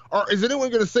say? Or is anyone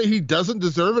going to say he doesn't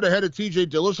deserve it ahead of TJ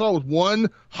Dillashaw with one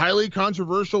highly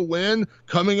controversial win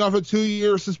coming off a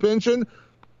 2-year suspension?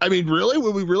 Really?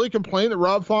 Would we really complain that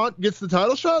Rob Font gets the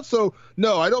title shot? So,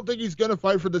 no, I don't think he's going to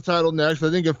fight for the title next.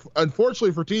 I think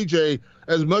unfortunately for TJ,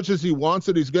 as much as he wants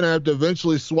it, he's going to have to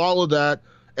eventually swallow that.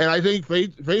 And I think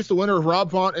face the winner of Rob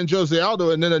Font and Jose Aldo,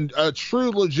 and then a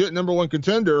true, legit number one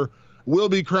contender will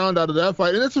be crowned out of that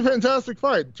fight. And it's a fantastic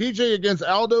fight. TJ against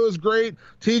Aldo is great.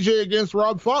 TJ against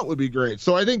Rob Font would be great.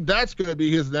 So I think that's going to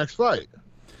be his next fight.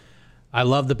 I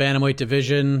love the bantamweight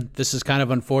division. This is kind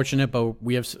of unfortunate, but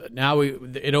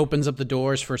it opens up the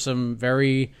doors for some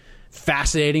very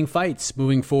fascinating fights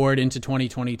moving forward into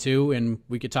 2022. And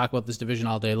we could talk about this division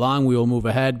all day long. We will move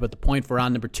ahead, but the point for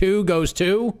round number 2 goes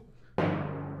to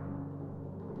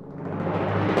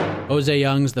Jose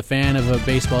Youngs, the fan of a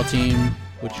baseball team,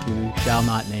 which we shall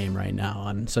not name right now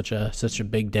on such a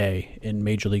big day in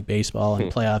Major League Baseball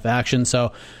and playoff action.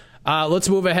 So let's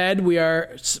move ahead.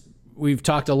 We've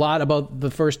talked a lot about the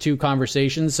first 2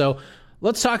 conversations. So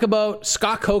let's talk about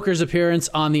Scott Coker's appearance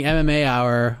on the MMA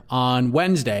Hour on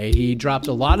Wednesday. He dropped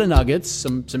a lot of nuggets,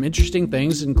 some interesting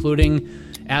things, including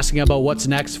asking about what's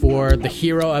next for the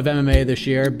hero of MMA this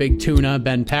year, Big Tuna,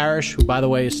 Ben Parrish, who, by the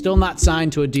way, is still not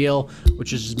signed to a deal,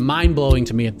 which is mind-blowing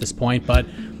to me at this point. But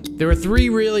there are 3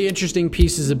 really interesting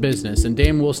pieces of business, and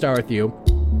Damon, we'll start with you.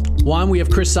 One, we have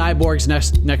Chris Cyborg's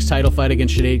next title fight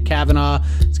against Sinead Kavanagh.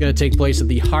 It's going to take place at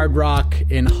the Hard Rock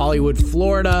in Hollywood,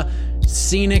 Florida.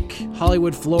 Scenic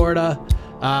Hollywood, Florida.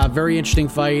 Very interesting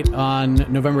fight on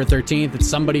November 13th. It's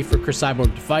somebody for Chris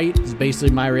Cyborg to fight, is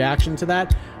basically my reaction to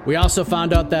that. We also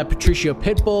found out that Patricio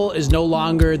Pitbull is no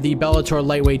longer the Bellator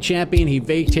lightweight champion. He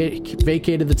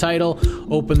vacated the title,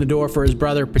 opened the door for his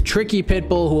brother Patricky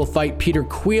Pitbull, who will fight Peter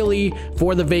Queally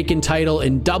for the vacant title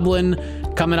in Dublin,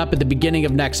 coming up at the beginning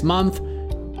of next month.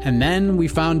 And then we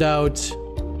found out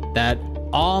that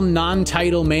all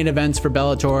non-title main events for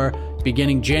Bellator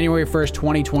beginning January 1st,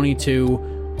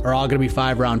 2022 are all going to be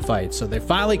 5-round fights. So they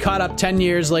finally caught up 10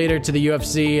 years later to the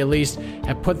UFC, at least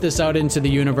have put this out into the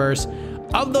universe.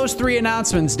 Of those 3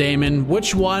 announcements, Damon,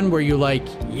 which one were you like,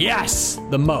 yes,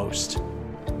 the most?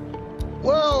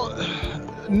 Well,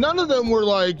 none of them were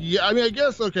like, yeah, I mean, I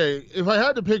guess, okay, if I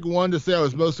had to pick one to say I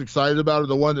was most excited about, or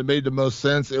the one that made the most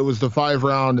sense, it was the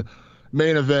 5-round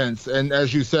main events. And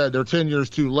as you said, they're 10 years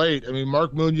too late. I mean,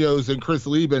 Mark Munoz and Chris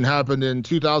Lieben happened in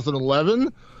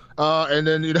 2011. And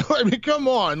then, I mean, come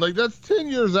on, like that's 10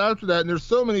 years after that. And there's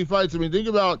so many fights. I mean, think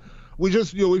about,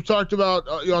 we've talked about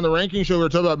on the ranking show, we were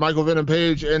talking about Michael Venom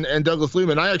Page and Douglas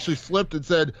Lehman. I actually slipped and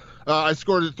said I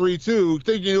scored at 3-2,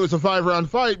 thinking it was a 5-round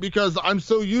fight because I'm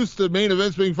so used to main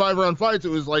events being 5-round fights. It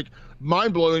was like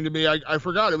mind blowing to me. I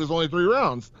forgot it was only 3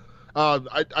 rounds.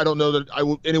 I don't know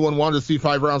that anyone wanted to see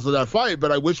 5 rounds of that fight,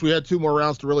 but I wish we had 2 more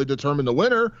rounds to really determine the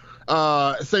winner.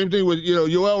 Same thing with,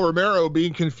 Yoel Romero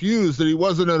being confused that he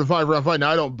wasn't in a 5-round fight. Now,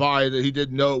 I don't buy that he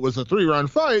didn't know it was a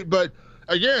 3-round fight, but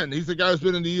again, he's the guy who's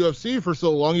been in the UFC for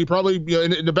so long. He probably,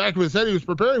 in the back of his head, he was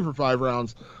preparing for 5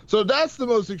 rounds. So that's the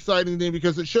most exciting thing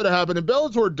because it should have happened. And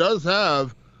Bellator does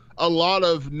have a lot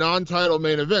of non-title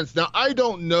main events. Now, I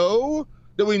don't know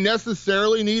that we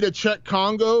necessarily need a Czech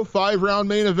Congo 5-round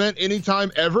main event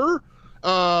anytime ever.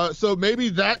 So maybe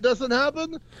that doesn't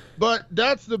happen, but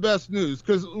that's the best news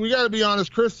because we got to be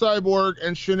honest, Chris Cyborg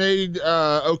and Sinead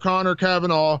O'Connor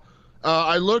Kavanagh.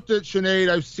 I looked at Sinead.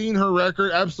 I've seen her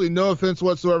record. Absolutely no offense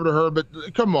whatsoever to her, but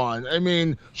come on. I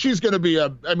mean, she's going to be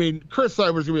Chris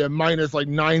Cyborg's going to be a minus like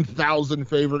 9,000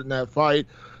 favorite in that fight.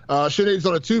 Sinead's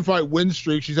on a 2-fight win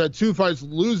streak. She's had 2 fights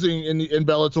losing in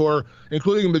Bellator,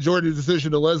 including a majority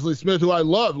decision to Leslie Smith, who I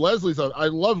love. I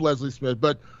love Leslie Smith,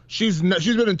 but she's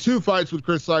been in 2 fights with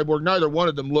Chris Cyborg. Neither one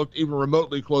of them looked even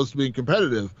remotely close to being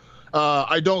competitive.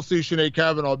 I don't see Sinead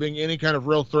Kavanagh being any kind of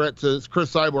real threat to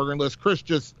Chris Cyborg unless Chris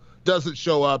just doesn't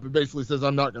show up and basically says,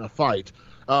 I'm not going to fight.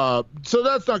 So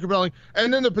that's not compelling.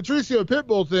 And then the Patricio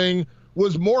Pitbull thing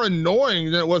was more annoying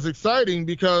than it was exciting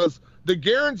because the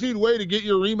guaranteed way to get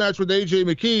your rematch with AJ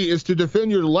McKee is to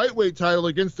defend your lightweight title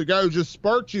against the guy who just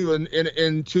sparked you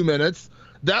in 2 minutes.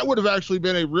 That would have actually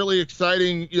been a really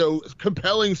exciting,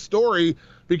 compelling story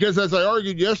because as I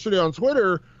argued yesterday on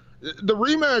Twitter, the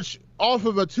rematch off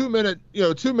of a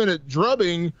 2-minute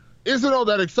drubbing isn't all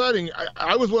that exciting.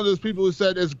 I was one of those people who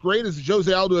said as great as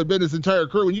Jose Aldo had been his entire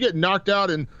career, when you get knocked out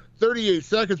in 38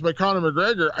 seconds by Conor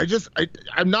McGregor,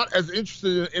 I'm not as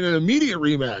interested in an immediate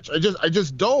rematch. I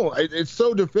just don't. It's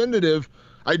so definitive.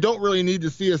 I don't really need to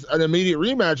see an immediate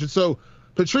rematch. And so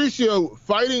Patricio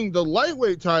fighting the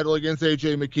lightweight title against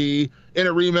AJ McKee in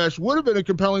a rematch would have been a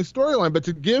compelling storyline. But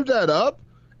to give that up,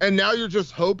 and now you're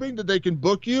just hoping that they can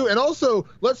book you. And also,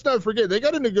 let's not forget, they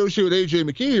got to negotiate with AJ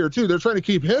McKee here, too. They're trying to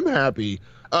keep him happy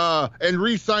and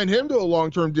re-sign him to a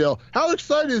long-term deal. How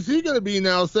excited is he going to be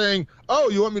now saying, oh,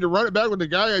 you want me to run it back with the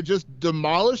guy I just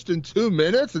demolished in 2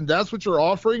 minutes, and that's what you're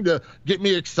offering to get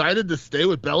me excited to stay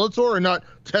with Bellator and not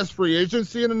test free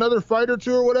agency in another fight or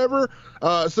 2 or whatever?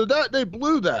 So that they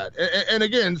blew that. And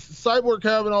again, Cyborg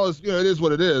Kavanagh is, it is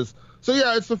what it is. So,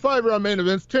 yeah, it's the 5-round main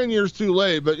events, 10 years too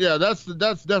late. But, yeah, that's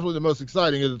definitely the most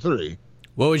exciting of the 3.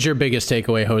 What was your biggest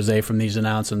takeaway, Jose, from these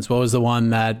announcements? What was the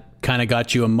one that kind of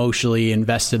got you emotionally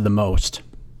invested the most?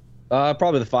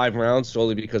 Probably the 5 rounds,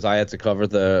 solely because I had to cover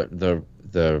the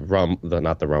the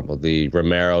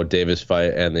Romero Davis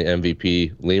fight and the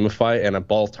MVP Lima fight, and at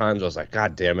both times I was like,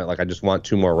 God damn it! Like I just want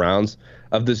 2 more rounds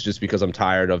of this, just because I'm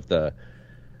tired of the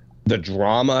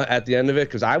drama at the end of it.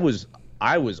 Because I was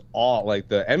all like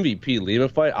the MVP Lima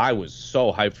fight. I was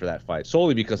so hyped for that fight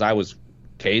solely because I was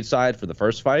Cade side for the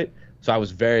first fight, so I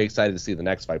was very excited to see the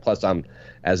next fight. Plus,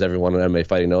 as everyone in MMA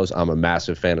fighting knows, I'm a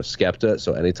massive fan of Skepta.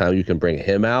 So anytime you can bring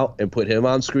him out and put him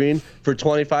on screen for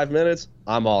 25 minutes,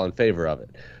 I'm all in favor of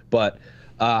it. But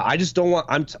I just don't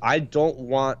want I don't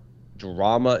want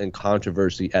drama and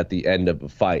controversy at the end of a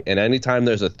fight. And anytime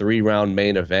there's a 3-round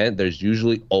main event, there's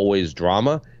usually always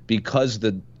drama because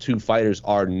the 2 fighters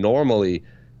are normally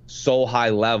so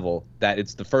high level that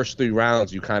it's the first 3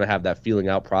 rounds you kind of have that feeling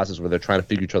out process where they're trying to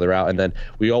figure each other out. And then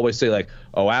we always say like,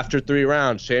 oh, after 3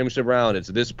 rounds, championship round, it's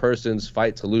this person's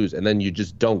fight to lose. And then you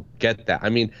just don't get that. I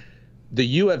mean,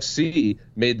 the UFC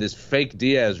made this fake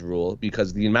Diaz rule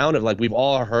because the amount of, like, we've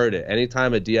all heard it.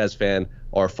 Anytime a Diaz fan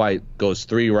or fight goes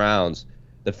 3 rounds,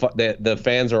 the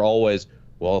fans are always,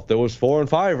 well, if there was 4 and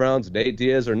 5 rounds, Nate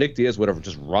Diaz or Nick Diaz would have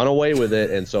just run away with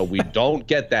it. And so we don't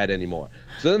get that anymore.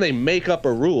 So then they make up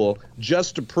a rule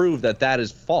just to prove that that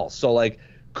is false. So, like,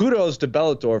 kudos to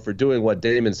Bellator for doing what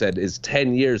Damon said is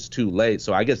 10 years too late.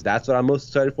 So I guess that's what I'm most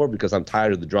excited for because I'm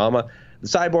tired of the drama. The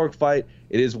Cyborg fight,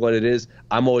 it is what it is.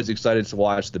 I'm always excited to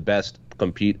watch the best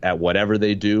compete at whatever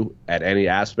they do at any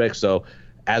aspect. So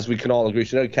as we can all agree,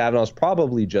 Shinsuke Kavanaugh's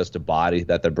probably just a body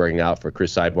that they're bringing out for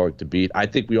Chris Cyborg to beat. I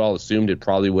think we all assumed it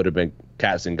probably would have been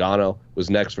Kat Zingano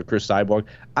was next for Chris Cyborg.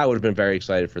 I would have been very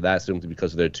excited for that simply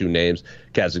because of their 2 names.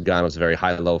 Kat Zingano's a very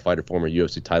high-level fighter, former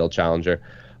UFC title challenger.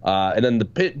 And then the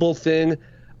Pitbull thing,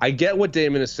 I get what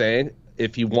Damon is saying.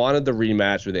 If he wanted the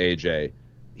rematch with AJ,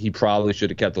 he probably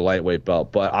should have kept the lightweight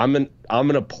belt. But I'm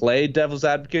gonna play devil's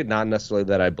advocate, not necessarily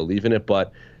that I believe in it,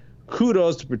 but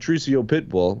kudos to Patricio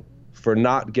Pitbull for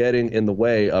not getting in the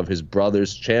way of his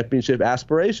brother's championship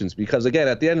aspirations. Because again,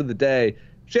 at the end of the day,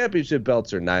 championship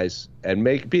belts are nice, and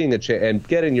and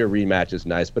getting your rematch is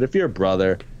nice. But if your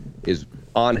brother is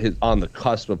on the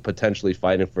cusp of potentially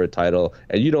fighting for a title,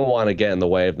 and you don't want to get in the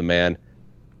way of the man,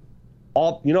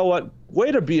 you know what?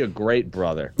 Way to be a great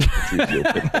brother.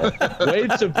 way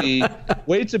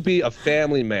to be a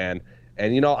family man.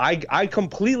 And, you know, I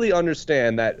completely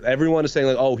understand that everyone is saying,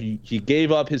 like, oh, he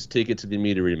gave up his ticket to the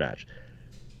immediate rematch.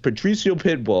 Patricio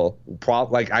Pitbull,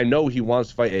 I know he wants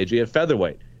to fight AJ at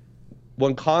featherweight.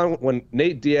 When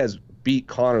Nate Diaz beat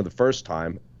Conor the first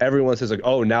time, everyone says, like,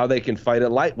 oh, now they can fight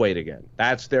at lightweight again.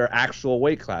 That's their actual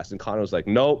weight class. And Conor was like,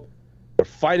 nope, we're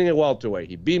fighting at welterweight.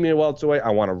 He beat me at welterweight. I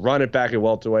want to run it back at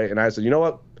welterweight. And I said, you know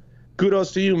what?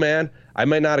 Kudos to you, man. I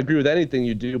might not agree with anything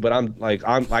you do, but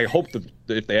I hope that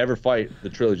if they ever fight the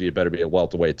trilogy, it better be at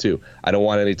welterweight too. I don't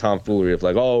want any tomfoolery of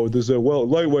like, oh, this is a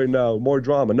lightweight now, more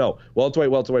drama. No,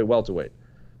 welterweight.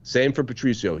 Same for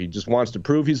Patricio. He just wants to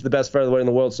prove he's the best featherweight in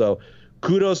the world. So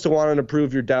kudos to wanting to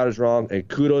prove your doubt is wrong, and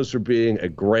kudos for being a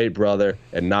great brother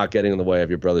and not getting in the way of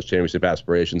your brother's championship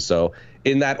aspirations. So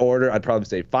in that order, I'd probably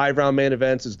say 5-round main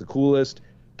events is the coolest.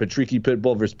 Patricky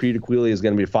Pitbull versus Peter Queally is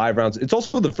going to be 5 rounds. It's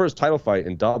also the first title fight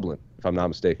in Dublin, if I'm not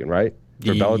mistaken, right?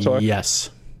 For Bellator?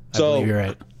 Yes. I believe you're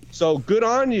right. So good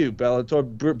on you,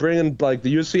 Bellator, bringing, like,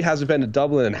 the UFC hasn't been to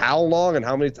Dublin in how long, and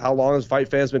how long has fight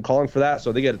fans been calling for that?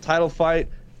 So they get a title fight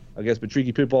against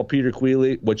Patricky Pitbull, Peter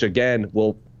Queally, which again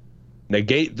will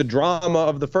negate the drama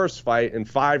of the first fight in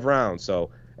 5 rounds.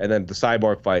 So, and then the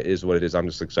Cyborg fight is what it is. I'm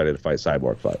just excited to fight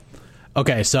Cyborg fight.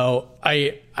 Okay, so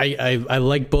I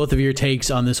like both of your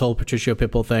takes on this whole Patricio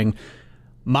Pitbull thing.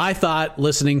 My thought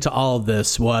listening to all of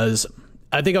this was,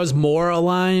 I think I was more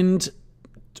aligned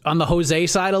on the Jose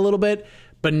side a little bit,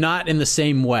 but not in the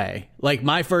same way. Like,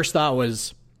 my first thought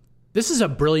was, this is a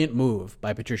brilliant move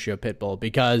by Patricio Pitbull,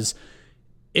 because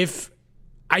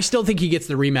I still think he gets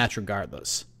the rematch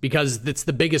regardless, because it's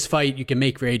the biggest fight you can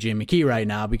make for AJ McKee right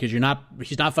now, because he's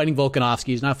not fighting Volkanovski,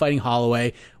 he's not fighting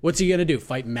Holloway. What's he going to do?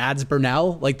 Fight Mads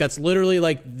Burnell? Like, that's literally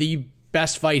like the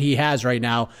best fight he has right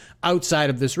now outside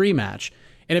of this rematch.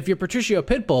 And if you're Patricio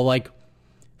Pitbull, like,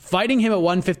 fighting him at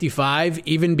 155,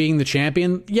 even being the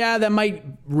champion, yeah, that might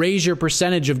raise your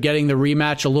percentage of getting the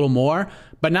rematch a little more.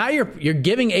 But now you're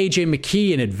giving AJ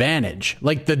McKee an advantage.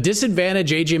 Like, the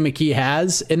disadvantage AJ McKee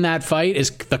has in that fight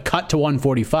is the cut to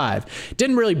 145.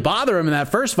 Didn't really bother him in that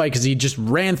first fight because he just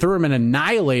ran through him and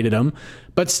annihilated him.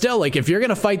 But still, like, if you're going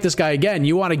to fight this guy again,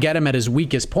 you want to get him at his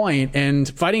weakest point. And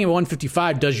fighting him at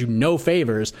 155 does you no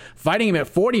favors. Fighting him at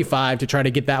 45 to try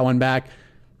to get that one back,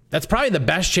 that's probably the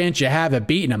best chance you have at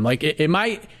beating him. Like, it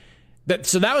might...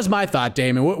 So that was my thought,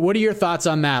 Damon. What are your thoughts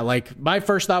on that? Like, my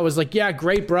first thought was like, yeah,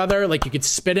 great brother. Like, you could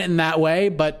spin it in that way,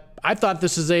 but I thought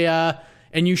this is a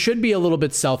And you should be a little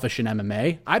bit selfish in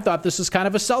MMA. I thought this was kind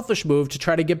of a selfish move to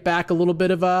try to get back a little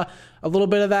bit of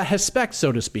that respect,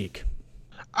 so to speak.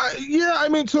 I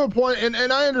mean, to a point, and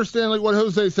I understand like what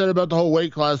Jose said about the whole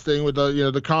weight class thing with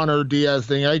the Conor Diaz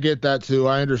thing. I get that too.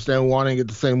 I understand wanting it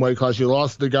the same weight class. You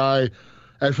lost the guy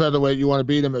at featherweight, you want to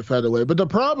beat him at featherweight. But the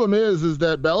problem is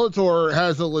that Bellator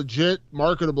has a legit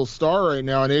marketable star right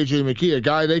now in AJ McKee, a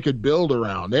guy they could build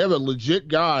around. They have a legit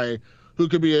guy who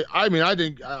could be. I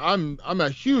think I'm a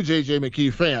huge AJ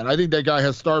McKee fan. I think that guy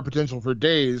has star potential for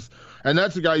days. And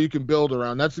that's the guy you can build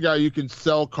around. That's the guy you can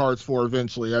sell cards for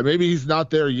eventually. Maybe he's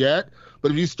not there yet, but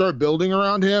if you start building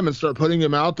around him and start putting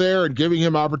him out there and giving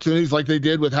him opportunities like they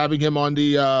did with having him on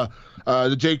the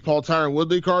Jake Paul Tyron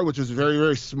Woodley card, which is very,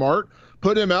 very smart,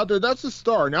 put him out there, that's a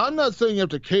star. Now, I'm not saying you have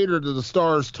to cater to the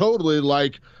stars totally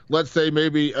like, let's say,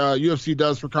 maybe UFC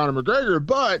does for Conor McGregor,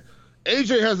 but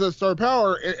AJ has that star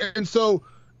power. And so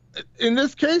in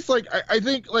this case, like, I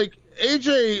think, like,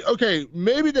 AJ, okay,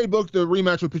 maybe they booked the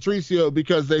rematch with Patricio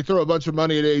because they throw a bunch of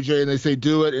money at AJ and they say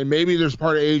do it, and maybe there's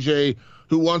part of AJ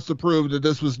who wants to prove that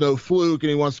this was no fluke and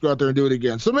he wants to go out there and do it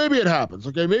again. So maybe it happens,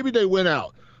 okay? Maybe they win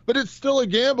out. But it's still a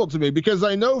gamble to me because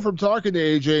I know from talking to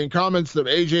AJ and comments that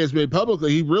AJ has made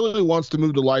publicly, he really wants to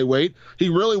move to lightweight. He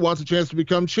really wants a chance to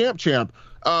become champ.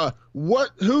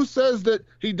 Who says that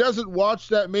he doesn't watch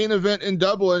that main event in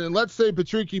Dublin, and let's say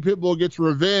Patricky Pitbull gets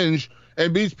revenge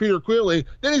and beats Peter Queally,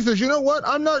 then he says, you know what?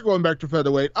 I'm not going back to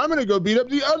featherweight. I'm going to go beat up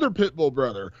the other Pitbull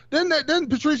brother. Then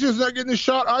Patricio's not getting a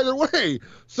shot either way.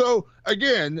 So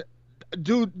again,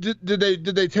 did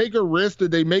they take a risk?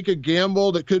 Did they make a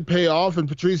gamble that could pay off and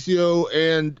Patricio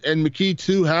and McKee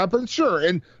 2 happen? Sure,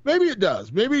 and maybe it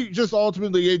does. Maybe just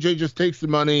ultimately AJ just takes the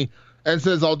money and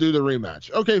says, I'll do the rematch.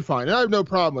 Okay, fine. And I have no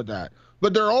problem with that.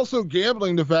 But they're also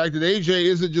gambling the fact that AJ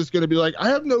isn't just going to be like, I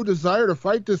have no desire to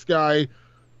fight this guy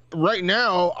right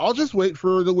now. I'll just wait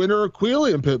for the winner of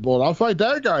Queally and Pitbull, and I'll fight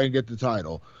that guy and get the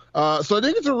title. So I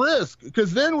think it's a risk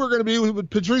because then we're going to be with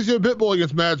Patricio Pitbull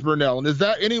against Mads Burnell. And is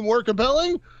that any more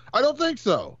compelling? I don't think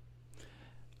so.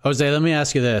 Jose, let me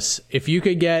ask you this. If you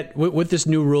could get, with this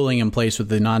new ruling in place with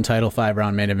the non-title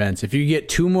 5-round main events, if you get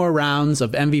 2 more rounds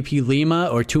of MVP Lima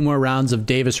or 2 more rounds of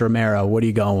Davis Romero, what are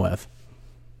you going with?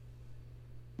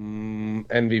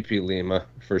 MVP Lima,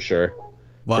 for sure.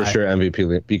 Why? For sure, MVP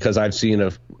Lima. Because I've seen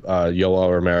a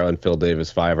Yoel Romero and Phil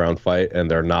Davis 5-round fight, and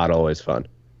they're not always fun.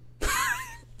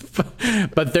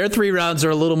 But their 3 rounds are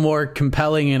a little more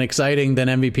compelling and exciting than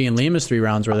MVP and Lima's 3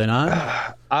 rounds, were they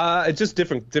not? It's just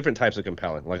different types of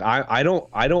compelling. Like I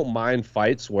don't mind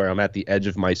fights where I'm at the edge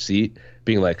of my seat,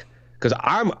 being like, because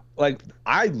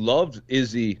I loved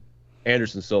Izzy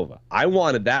Anderson Silva. I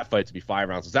wanted that fight to be 5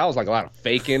 rounds. That was like a lot of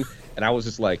faking, and I was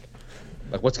just like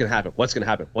what's gonna happen? What's gonna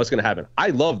happen? What's gonna happen? I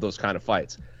love those kind of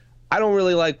fights. I don't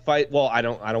really like fight. Well, I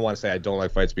don't want to say I don't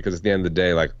like fights because at the end of the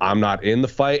day, like, I'm not in the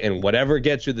fight, and whatever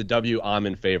gets you the W, I'm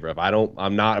in favor of.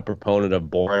 I'm not a proponent of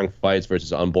boring fights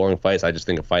versus unboring fights. I just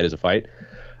think a fight is a fight.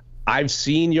 I've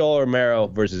seen Yoel Romero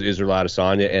versus Israel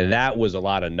Adesanya, and that was a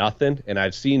lot of nothing. And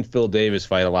I've seen Phil Davis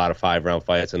fight a lot of 5-round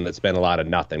fights, and it's been a lot of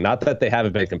nothing. Not that they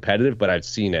haven't been competitive, but I've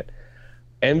seen it.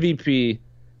 MVP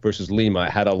versus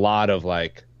Lima had a lot of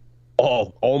like,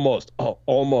 almost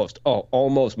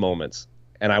moments.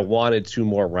 And I wanted 2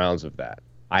 more rounds of that.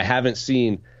 I haven't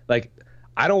seen, like,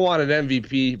 I don't want an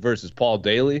MVP versus Paul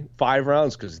Daly 5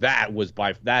 rounds because that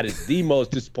is the most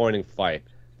disappointing fight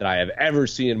that I have ever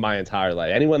seen in my entire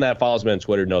life. Anyone that follows me on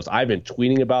Twitter knows I've been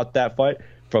tweeting about that fight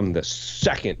from the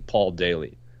second Paul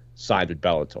Daly signed with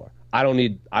Bellator.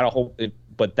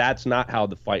 But that's not how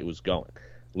the fight was going.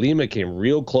 Lima came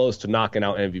real close to knocking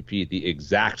out MVP the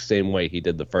exact same way he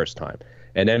did the first time.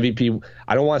 And MVP,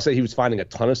 I don't want to say he was finding a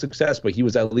ton of success, but he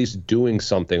was at least doing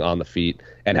something on the feet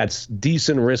and had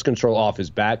decent wrist control off his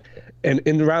back. And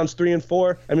in rounds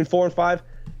 4 and 5,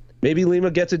 maybe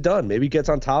Lima gets it done. Maybe he gets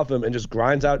on top of him and just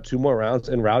grinds out 2 more rounds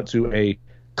en route to a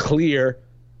clear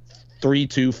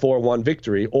 3-2, 4-1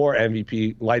 victory, or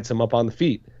MVP lights him up on the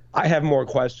feet. I have more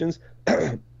questions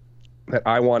that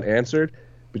I want answered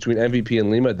between MVP and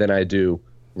Lima than I do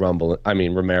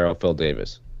Romero, Phil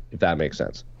Davis, if that makes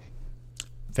sense.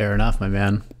 Fair enough, my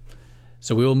man.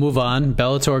 So we will move on.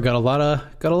 Bellator got a lot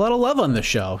of love on this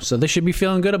show, so they should be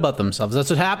feeling good about themselves. That's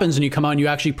what happens when you come out and you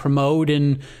actually promote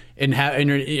and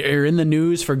you're in the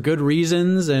news for good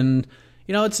reasons. And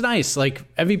you know, it's nice.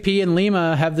 Like, MVP and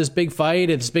Lima have this big fight,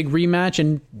 it's a big rematch,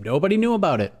 and nobody knew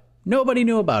about it.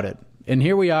 And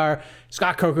here we are,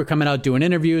 Scott Coker coming out doing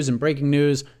interviews and breaking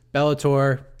news.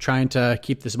 Bellator trying to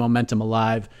keep this momentum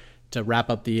alive. to wrap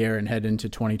up the year and head into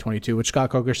 2022, which Scott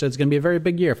Coker said is going to be a very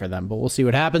big year for them, but we'll see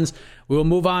what happens. We will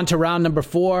move on to round number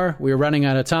 4. We're running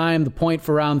out of time. The point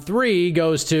for round 3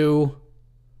 goes to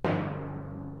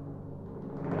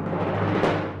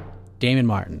Damon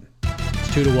Martin. It's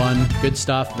 2-1. Good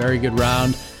stuff. Very good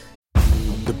round.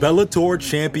 The Bellator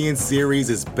Champion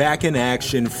Series is back in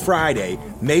action Friday,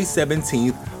 May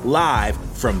 17th, live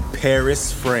from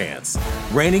Paris, France.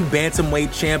 Reigning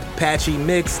bantamweight champ Patchy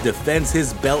Mix defends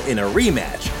his belt in a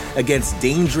rematch against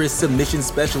dangerous submission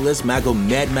specialist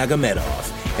Magomed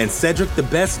Magomedov. And Cedric the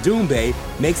Best Doumbé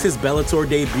makes his Bellator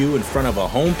debut in front of a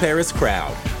home Paris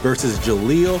crowd versus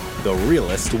Jaleel the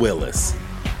Realist Willis.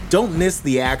 Don't miss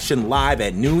the action live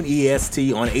at noon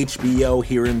EST on HBO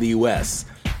here in the US.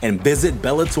 And visit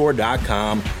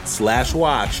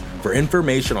Bellator.com/watch for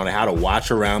information on how to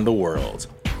watch around the world.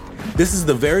 This is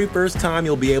the very first time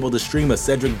you'll be able to stream a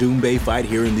Cedric Doumbé fight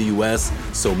here in the US,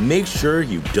 so make sure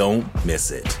you don't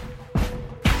miss it.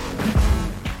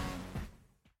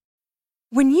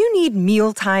 When you need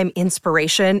mealtime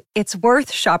inspiration, it's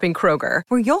worth shopping Kroger,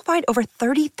 where you'll find over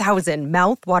 30,000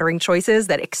 mouth-watering choices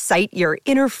that excite your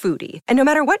inner foodie. And no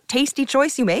matter what tasty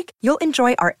choice you make, you'll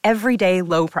enjoy our everyday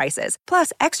low prices,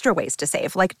 plus extra ways to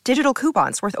save, like digital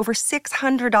coupons worth over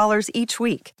 $600 each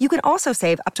week. You can also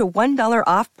save up to $1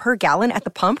 off per gallon at the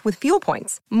pump with fuel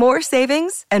points. More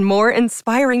savings and more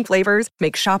inspiring flavors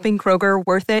make shopping Kroger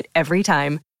worth it every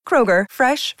time. Kroger,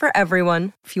 fresh for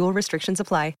everyone. Fuel restrictions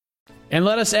apply. And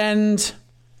let us end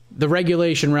the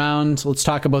regulation round. Let's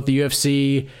talk about the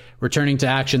UFC returning to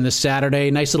action this Saturday.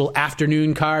 Nice little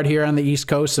afternoon card here on the East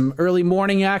Coast. Some early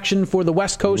morning action for the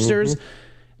West Coasters.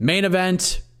 Main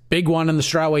event, big one in the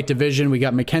strawweight division. We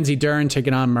got Mackenzie Dern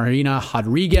taking on Marina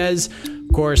Rodriguez.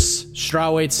 Of course,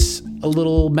 strawweight's a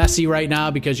little messy right now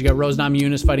because you got Rose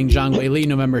Namajunas fighting Zhang Weili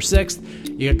November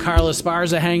 6th. You got Carla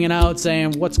Esparza hanging out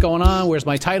saying, what's going on? Where's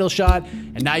my title shot?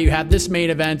 And now you have this main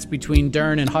event between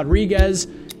Dern and Rodriguez.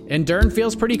 And Dern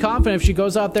feels pretty confident if she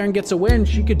goes out there and gets a win,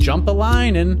 she could jump the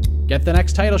line and get the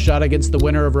next title shot against the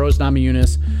winner of Rose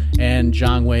Namajunas and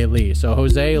Zhang Weili. So,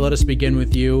 Jose, let us begin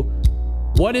with you.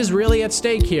 What is really at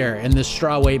stake here in this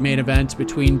strawweight main event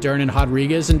between Dern and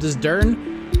Rodriguez? And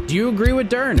do you agree with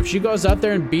Dern? If she goes out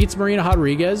there and beats Marina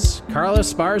Rodriguez, Carla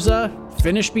Esparza,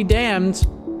 finish be damned,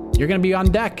 you're going to be on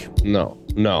deck. No.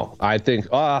 I think,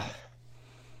 I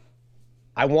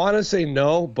want to say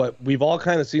no, but we've all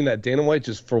kind of seen that Dana White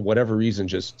just for whatever reason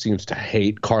just seems to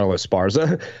hate Carla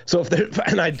Esparza. So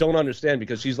and I don't understand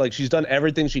because she's done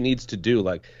everything she needs to do.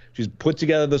 Like she's put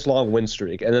together this long win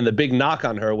streak. And then the big knock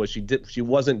on her was she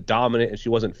wasn't dominant and she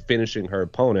wasn't finishing her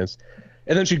opponents.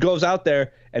 And then she goes out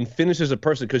there and finishes a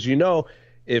person because if Yan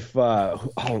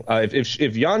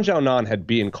Xiaonan had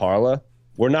beaten Carla,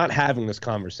 we're not having this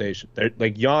conversation.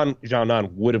 Like Yan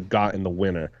Xiaonan would have gotten the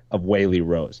winner of Weili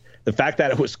Rose. The fact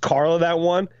that it was Carla that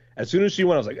won, as soon as she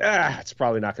won, I was like, it's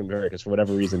probably not going to be her because for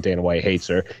whatever reason Dana White hates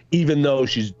her, even though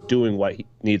she's doing what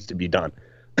needs to be done.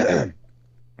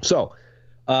 So,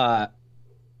 my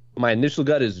initial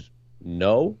gut is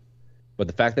no, but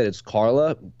the fact that it's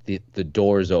Carla, the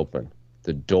door is open.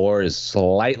 The door is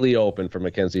slightly open for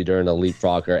Mackenzie Dern to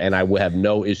leapfrog her, and I would have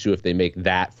no issue if they make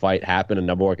that fight happen, a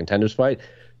number one contenders fight.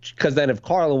 Because then if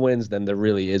Carla wins, then there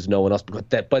really is no one else.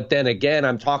 But then again,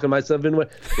 I'm talking myself in. What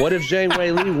if Zhang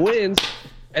Weili wins,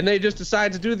 and they just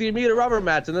decide to do the immediate rubber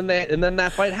match, and then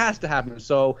that fight has to happen.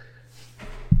 So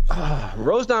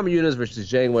Rose Namajunas versus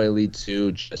Zhang Weili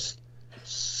 2 just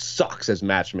sucks as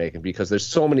matchmaking because there's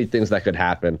so many things that could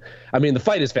happen. I mean, the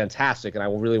fight is fantastic, and I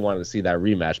really wanted to see that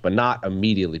rematch, but not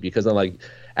immediately because then, like,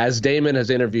 as Damon has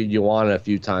interviewed Joanna a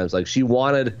few times, like she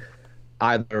wanted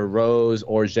either Rose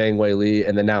or Zhang Weili,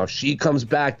 and then now if she comes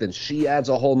back, then she adds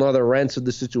a whole nother wrench to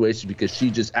the situation because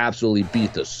she just absolutely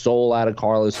beat the soul out of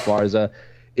Carla Esparza.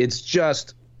 It's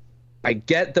just, I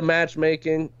get the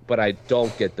matchmaking, but I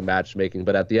don't get the matchmaking.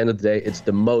 But at the end of the day, it's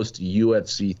the most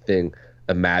UFC thing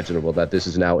imaginable that this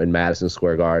is now in Madison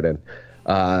Square Garden,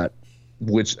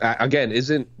 which again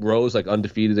isn't Rose like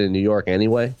undefeated in New York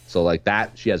anyway, so like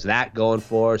that she has that going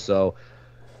for her. So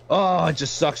it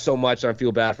just sucks so much. I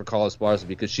feel bad for Carla Esparza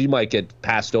because she might get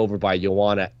passed over by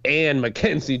Joanna and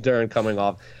Mackenzie Dern coming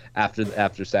off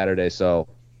after Saturday. So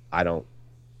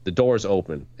the door's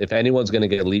open. If anyone's going to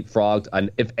get leapfrogged,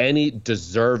 and if any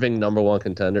deserving number one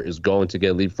contender is going to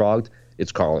get leapfrogged,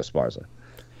 it's Carla Esparza.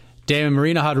 Damon,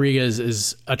 Marina Rodriguez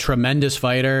is a tremendous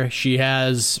fighter. She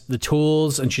has the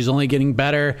tools, and she's only getting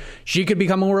better. She could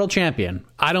become a world champion.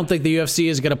 I don't think the UFC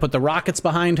is going to put the rockets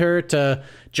behind her to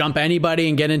jump anybody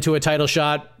and get into a title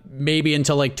shot maybe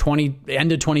until like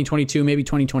end of 2022, maybe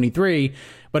 2023.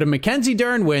 But if Mackenzie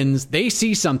Dern wins, they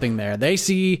see something there. They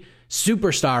see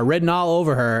superstar written all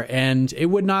over her, and it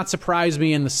would not surprise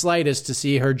me in the slightest to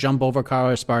see her jump over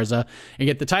Carla Esparza and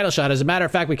get the title shot. As a matter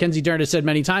of fact, Mackenzie Dern has said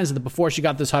many times that before she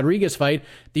got this Rodriguez fight,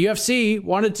 the UFC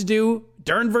wanted to do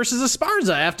Dern versus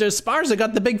Esparza after Esparza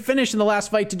got the big finish in the last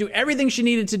fight to do everything she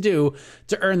needed to do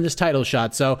to earn this title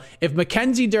shot. So if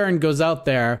Mackenzie Dern goes out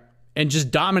there and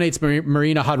just dominates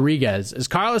Marina Rodriguez, is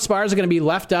Carla Esparza going to be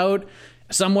left out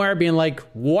somewhere being like,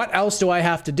 what else do I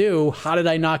have to do? How did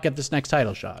I not get this next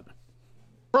title shot?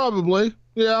 Probably.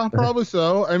 Yeah, probably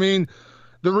so. I mean,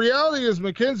 the reality is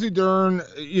Mackenzie Dern,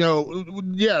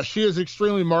 she is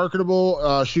extremely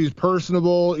marketable. She's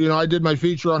personable. I did my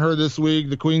feature on her this week,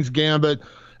 The Queen's Gambit,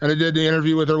 and I did the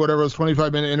interview with her, whatever, it was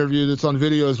 25-minute interview that's on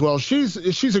video as well. She's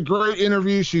a great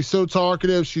interview. She's so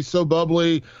talkative. She's so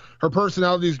bubbly. Her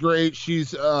personality is great.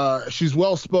 She's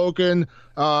well-spoken.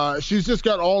 She's just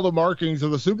got all the markings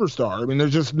of a superstar. I mean,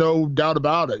 there's just no doubt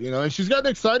about it, and she's got an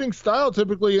exciting style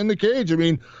typically in the cage. I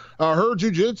mean, her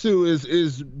jiu-jitsu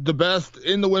is the best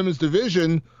in the women's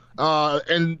division.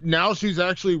 And now she's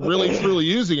actually really, truly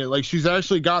using it. Like, she's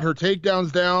actually got her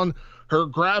takedowns down. Her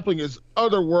grappling is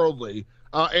otherworldly.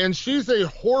 And she's a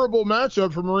horrible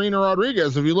matchup for Marina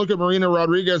Rodriguez. If you look at Marina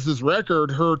Rodriguez's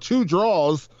record, her 2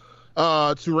 draws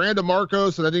to Randa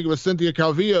Marcos and I think it was Cynthia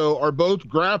Calvillo are both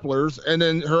grapplers, and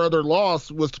then her other loss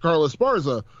was to Carla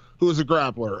Esparza, who is a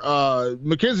grappler.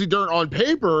 Mackenzie Dern on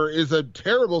paper is a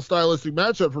terrible stylistic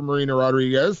matchup for Marina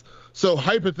Rodriguez. So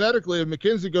hypothetically, if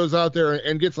Mackenzie goes out there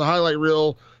and gets a highlight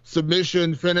reel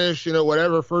submission finish,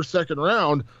 whatever, first, second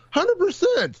round,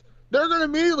 100%, they're going to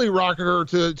immediately rocket her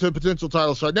to a potential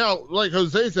title shot. Now, like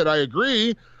Jose said, I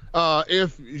agree.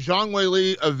 If Zhang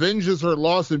Weili avenges her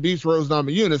loss and beats Rose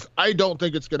Namajunas, I don't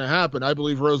think it's going to happen. I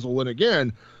believe Rose will win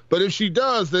again. But if she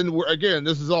does, then again,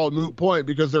 this is all a moot point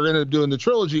because they're going to be doing the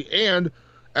trilogy. And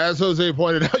as Jose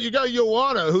pointed out, you got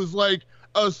Joanna, who's like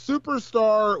a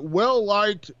superstar,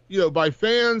 well-liked, by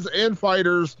fans and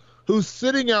fighters, who's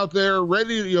sitting out there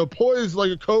ready, poised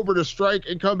like a cobra to strike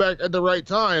and come back at the right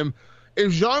time.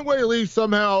 If Zhang Weili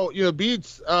somehow,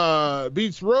 beats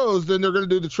Rose, then they're going to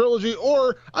do the trilogy.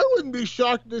 Or I wouldn't be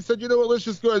shocked if they said, let's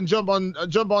just go ahead and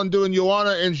jump on doing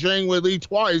Joanna and Zhang Weili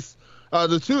twice.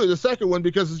 The second one,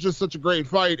 because it's just such a great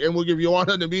fight, and we'll give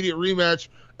Joanna an immediate rematch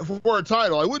for a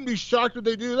title. I wouldn't be shocked if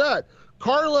they do that.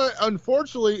 Carla,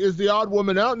 unfortunately, is the odd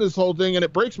woman out in this whole thing, and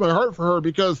it breaks my heart for her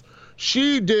because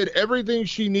she did everything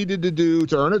she needed to do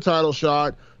to earn a title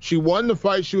shot. She won the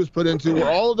fight she was put into. Were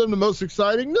all of them the most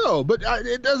exciting? No, but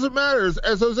it doesn't matter.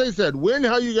 As Jose said, win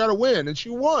how you got to win, and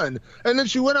she won. And then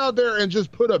she went out there and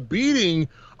just put a beating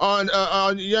on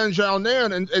Yan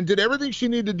Xiaonan and did everything she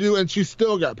needed to do, and she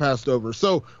still got passed over.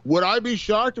 So would I be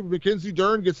shocked if Mackenzie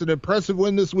Dern gets an impressive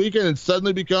win this weekend and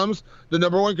suddenly becomes the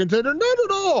 #1 contender? Not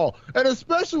at all. And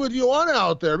especially with Joanna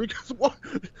out there, because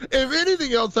if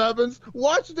anything else happens,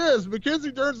 watch this.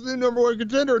 Mackenzie Dern's the new #1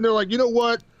 contender, and they're like, you know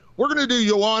what? We're going to do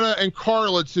Joanna and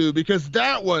Carla too, because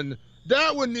that one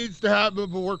needs to happen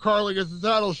before Carla gets the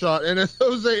title shot. And as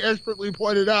Jose expertly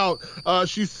pointed out,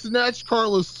 she snatched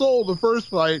Carla's soul the first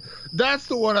fight. That's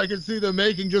the one I can see them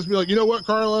making. Just be like, you know what,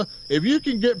 Carla? If you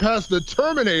can get past the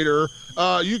Terminator,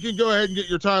 you can go ahead and get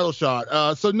your title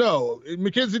shot. So no,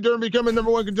 Mackenzie Dern becoming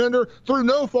 #1 contender through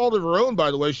no fault of her own, by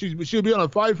the way. She'd be on a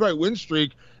 5-fight win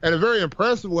streak, and a very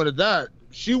impressive one at that.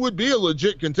 She would be a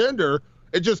legit contender.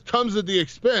 It just comes at the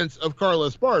expense of Carla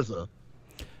Esparza.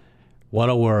 What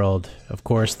a world. Of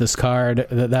course, this card,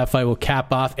 that fight will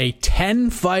cap off a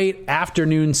 10-fight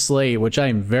afternoon slate, which I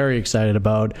am very excited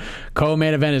about.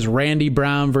 Co-main event is Randy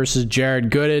Brown versus Jared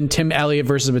Gooden. Tim Elliott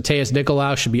versus Mateus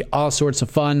Nicolau. Should be all sorts of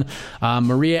fun.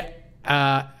 Maria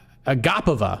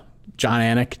Agapova, John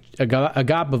Anik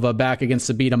Agapova back against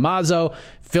Sabina Mazo.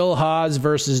 Phil Hawes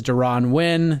versus Deron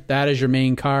Wynn. That is your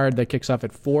main card. That kicks off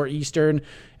at 4 Eastern.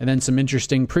 And then some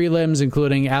interesting prelims,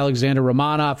 including Alexander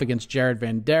Romanov against Jared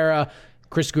Vandera.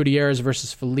 Chris Gutierrez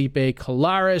versus Felipe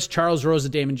Colares. Charles Rosa,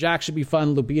 Damon Jack should be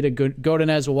fun. Lupita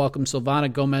Godinez will welcome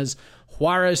Silvana Gomez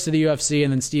Juarez to the UFC.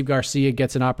 And then Steve Garcia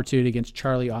gets an opportunity against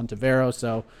Charlie Ontivero.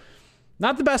 So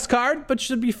not the best card, but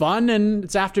should be fun. And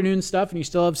it's afternoon stuff, and you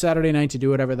still have Saturday night to do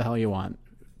whatever the hell you want.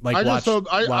 I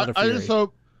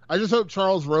just hope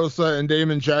Charles Rosa and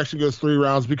Damon Jackson goes 3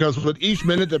 rounds, because with each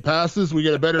minute that passes, we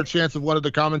get a better chance of one of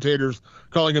the commentators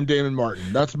calling him Damon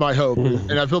Martin. That's my hope.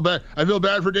 And I feel bad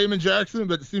for Damon Jackson,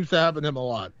 but it seems to happen to him a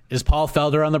lot. Is Paul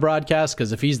Felder on the broadcast?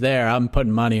 Because if he's there, I'm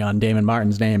putting money on Damon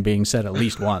Martin's name being said at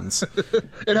least once.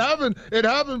 It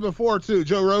happened before too.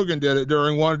 Joe Rogan did it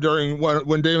during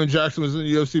when Damon Jackson was in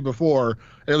the UFC before.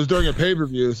 And it was during a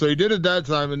pay-per-view. So he did it that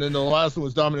time, and then the last one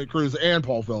was Dominic Cruz and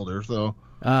Paul Felder. So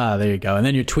There you go. And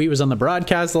then your tweet was on the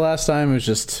broadcast the last time. It was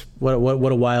just what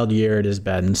a wild year it has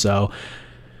been. So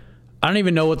I don't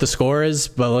even know what the score is,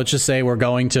 but let's just say we're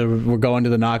going to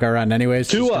the knockout round anyways.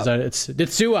 2-up. It's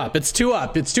 2-up. It's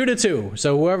 2-up. It's 2-2.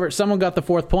 So someone got the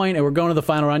fourth point, and we're going to the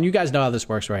final round. You guys know how this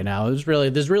works right now. There's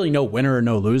really no winner or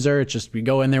no loser. It's just we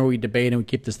go in there, we debate, and we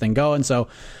keep this thing going. So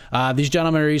these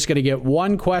gentlemen are each going to get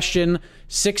one question,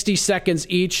 60 seconds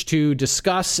each to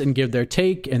discuss and give their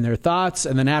take and their thoughts.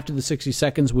 And then after the 60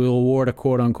 seconds, we will award a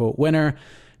quote unquote winner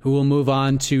who will move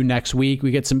on to next week. We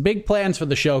get some big plans for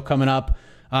the show coming up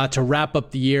to wrap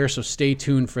up the year, so stay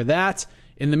tuned for that.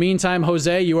 In the meantime,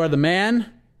 Jose, you are the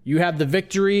man. You have the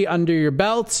victory under your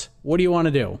belt. What do you want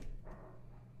to do?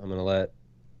 I'm going to let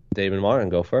Damon Martin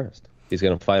go first. He's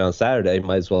going to fight on Saturday.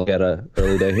 Might as well get an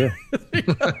early day here.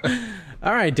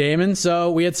 All right, Damon.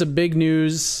 So we had some big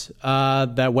news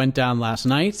that went down last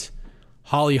night.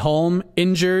 Holly Holm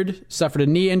injured, suffered a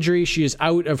knee injury. She is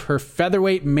out of her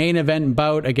featherweight main event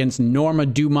bout against Norma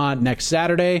Dumont next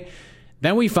Saturday.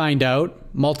 Then we find out,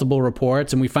 multiple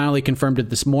reports, and we finally confirmed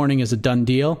it this morning as a done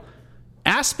deal.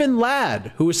 Aspen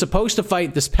Ladd, who was supposed to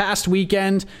fight this past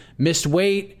weekend, missed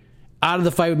weight, out of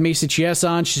the fight with Macy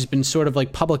Chiasson. She's been sort of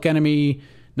like public enemy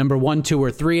number 1, 2, or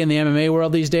 3 in the MMA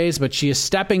world these days, but she is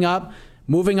stepping up,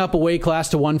 moving up a weight class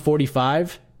to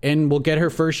 145, and will get her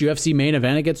first UFC main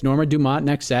event against Norma Dumont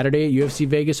next Saturday at UFC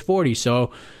Vegas 40.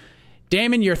 So,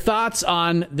 Damon, your thoughts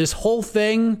on this whole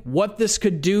thing, what this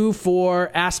could do for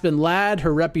Aspen Ladd,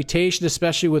 her reputation,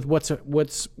 especially with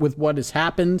what has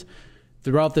happened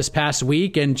throughout this past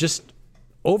week, and just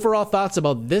overall thoughts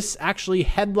about this actually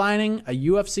headlining a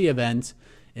UFC event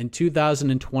in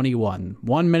 2021.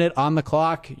 1 minute on the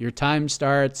clock. Your time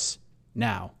starts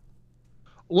now.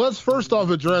 Let's first off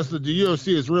address that the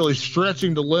UFC is really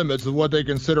stretching the limits of what they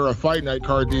consider a fight night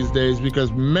card these days, because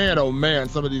man, oh man,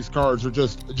 some of these cards are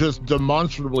just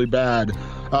demonstrably bad.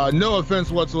 No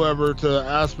offense whatsoever to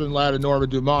Aspen Ladd and Norma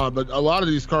Dumont, but a lot of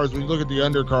these cards, when you look at the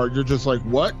undercard, you're just like,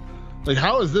 what? Like,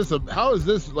 how is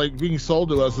this like being sold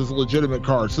to us as a legitimate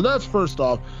card? So that's first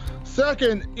off.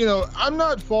 Second, I'm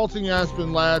not faulting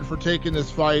Aspen Ladd for taking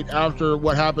this fight after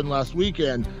what happened last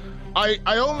weekend.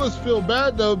 I almost feel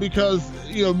bad though, because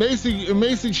Macy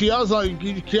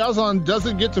Chiasson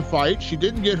doesn't get to fight. She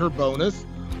didn't get her bonus,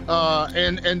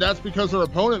 and that's because her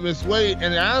opponent missed weight.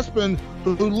 And Aspen,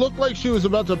 who looked like she was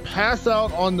about to pass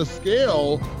out on the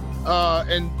scale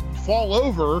and fall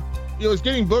over, is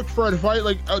getting booked for a fight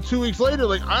like 2 weeks later.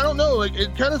 Like, I don't know. Like,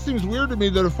 it kind of seems weird to me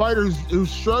that a fighter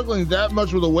who's struggling that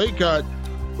much with a weight cut,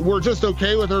 we're just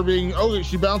okay with her being,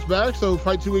 she bounced back, so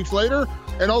fight 2 weeks later.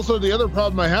 And also, the other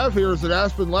problem I have here is that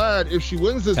Aspen Ladd, if she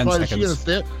wins this fight, is she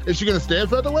going to stay at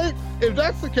featherweight? If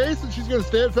that's the case, and she's going to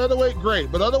stay at featherweight,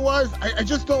 great. But otherwise, I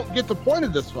just don't get the point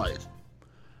of this fight.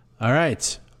 All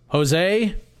right.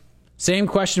 Jose, same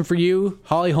question for you.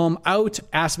 Holly Holm out,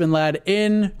 Aspen Ladd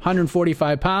in,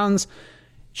 145 pounds.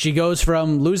 She goes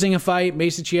from losing a fight,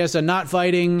 Macy Chiasson not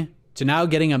fighting, to now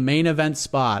getting a main event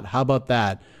spot. How about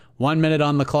that? 1 minute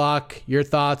on the clock. Your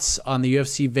thoughts on the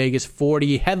UFC Vegas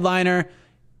 40 headliner.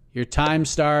 Your time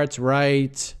starts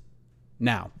right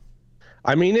now.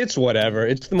 I mean, it's whatever.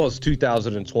 It's the most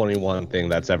 2021 thing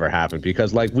that's ever happened,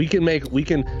 because like we can,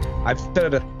 I've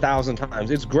said it 1,000 times.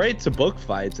 It's great to book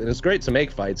fights, and it's great to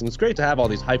make fights, and it's great to have all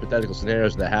these hypothetical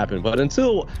scenarios that happen. But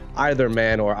until either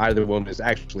man or either woman is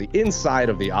actually inside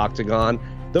of the octagon,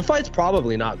 the fight's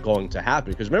probably not going to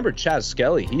happen. Because remember, Chaz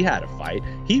Skelly, he had a fight.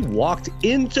 He walked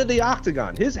into the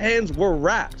octagon. His hands were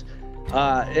wrapped.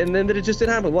 And then it just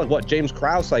didn't happen. Look, what, James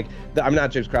Krause,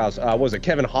 not James Krause, was it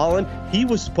Kevin Holland? He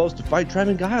was supposed to fight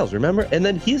Trevin Giles, remember? And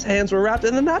then his hands were wrapped,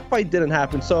 and then that fight didn't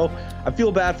happen. So I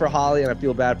feel bad for Holly, and I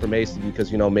feel bad for Macy, because,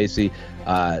 Macy,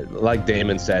 like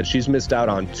Damon said, she's missed out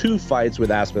on 2 fights with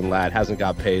Aspen Ladd, hasn't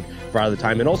got paid for either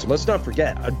time. And also, let's not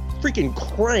forget, a freaking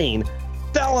crane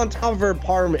fell on top of her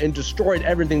apartment and destroyed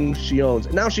everything she owns.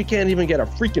 And now she can't even get a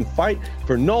freaking fight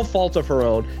for no fault of her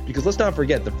own, because let's not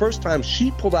forget, the first time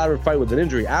she pulled out of her fight with an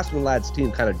injury, Aspen Ladd's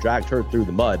team kind of dragged her through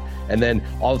the mud. And then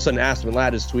all of a sudden, Aspen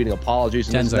Ladd is tweeting apologies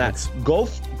and this and that.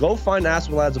 Go find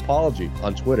Aspen Ladd's apology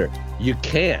on Twitter. You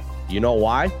can't. You know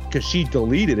why? Because she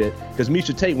deleted it, because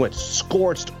Miesha Tate went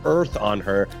scorched earth on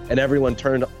her, and everyone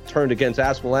turned against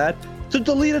Aspen Ladd to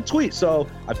delete a tweet. So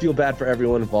I feel bad for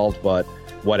everyone involved, but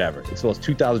whatever. It's the most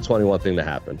 2021 thing to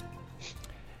happen.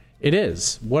 It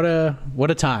is. What a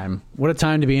time. What a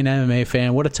time to be an MMA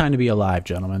fan. What a time to be alive,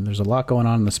 gentlemen. There's a lot going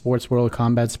on in the sports world,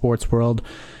 combat sports world,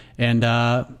 and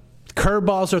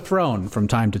curveballs are thrown from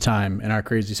time to time in our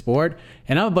crazy sport.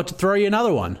 And I'm about to throw you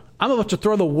another one. I'm about to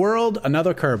throw the world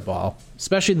another curveball,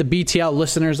 especially the BTL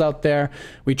listeners out there.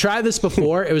 We tried this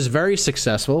before. It was very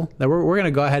successful. We're going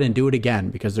to go ahead and do it again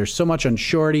because there's so much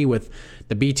unsurety with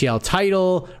the BTL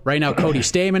title. Right now, Cody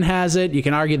Stamann has it. You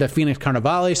can argue that Phoenix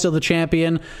Carnivale is still the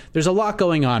champion. There's a lot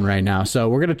going on right now. So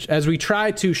we're going to, as we try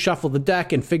to shuffle the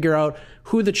deck and figure out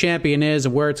who the champion is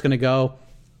and where it's going to go,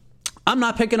 I'm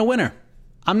not picking a winner.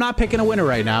 I'm not picking a winner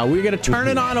right now. We're going to turn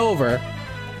it on over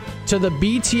to the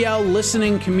BTL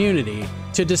listening community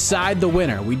to decide the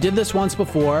winner. We did this once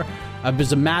before. It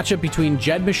was a matchup between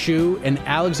Jed Meshew and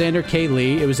Alexander K.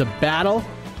 Lee. It was a battle,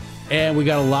 and we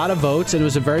got a lot of votes, and it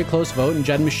was a very close vote, and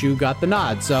Jed Meshew got the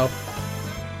nod. So,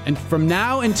 and from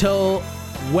now until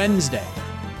Wednesday,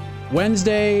 let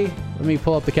me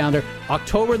pull up the calendar,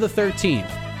 October the 13th,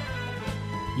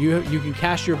 you can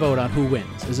cast your vote on who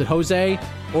wins. Is it Jose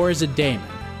or is it Damon?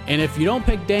 And if you don't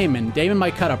pick Damon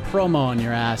might cut a promo on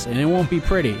your ass, and it won't be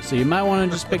pretty. So you might want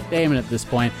to just pick Damon at this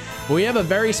point. But we have a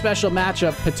very special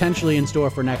matchup potentially in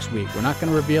store for next week. We're not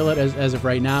going to reveal it as of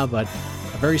right now, but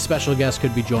a very special guest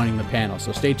could be joining the panel.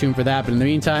 So stay tuned for that. But in the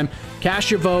meantime, cast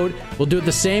your vote. We'll do it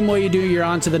the same way you do your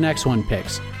On to the Next One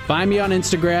picks. Find me on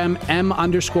Instagram,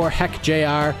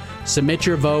 M_HeckJR. Submit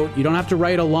your vote. You don't have to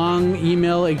write a long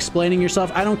email explaining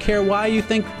yourself. I don't care why you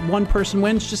think one person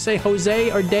wins. Just say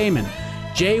Jose or Damon.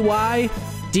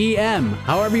 JYDM.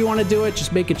 However you want to do it,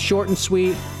 just make it short and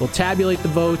sweet. We'll tabulate the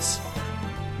votes.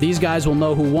 These guys will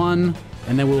know who won,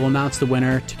 and then we will announce the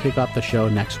winner to kick off the show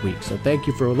next week. So thank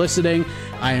you for listening.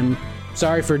 I am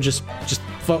sorry for just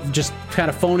kind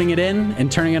of phoning it in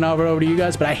and turning it over to you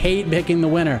guys, but I hate picking the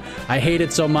winner. I hate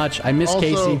it so much. I miss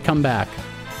Casey. Come back.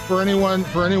 For anyone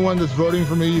that's voting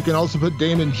for me, you can also put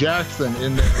Damon Jackson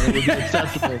in there. It would be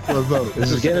acceptable for a vote.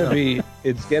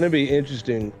 It's gonna be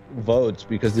interesting votes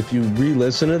because if you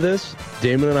re-listen to this,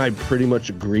 Damon and I pretty much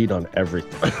agreed on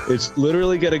everything. It's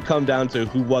literally gonna come down to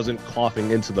who wasn't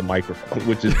coughing into the microphone,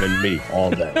 which has been me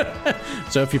all day.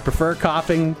 So if you prefer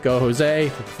coughing, go Jose.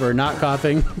 If you prefer not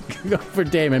coughing, go for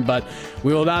Damon. But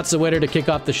we will announce the winner to kick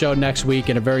off the show next week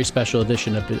in a very special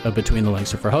edition of Between the Links.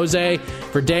 So for Jose,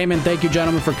 for Damon, thank you,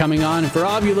 gentlemen, for coming on. And for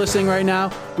all of you listening right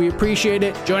now, we appreciate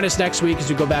it. Join us next week as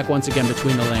we go back once again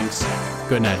Between the Links.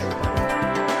 Good night, everybody.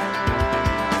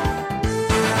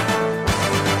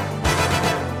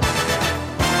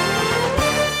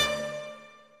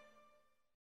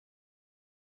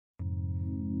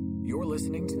 You're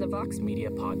listening to the Vox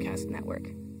Media Podcast Network.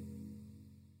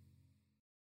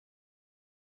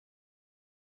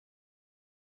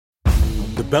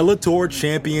 The Bellator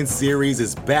Champion Series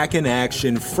is back in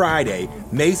action Friday,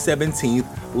 May 17th,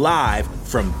 live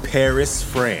from Paris,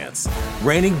 France.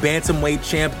 Reigning bantamweight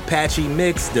champ Patchy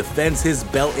Mix defends his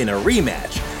belt in a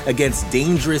rematch against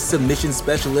dangerous submission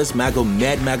specialist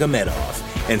Magomed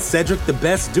Magomedov. And Cedric the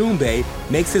Best Doumbé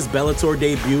makes his Bellator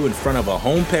debut in front of a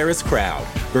home Paris crowd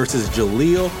versus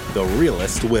Jaleel the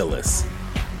Realist Willis.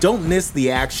 Don't miss the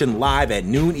action live at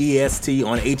noon EST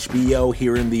on HBO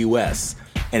here in the US.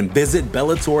 And visit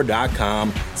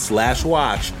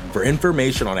Bellator.com/watch for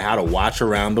information on how to watch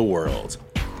around the world.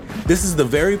 This is the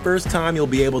very first time you'll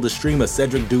be able to stream a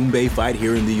Cedric Doumbé fight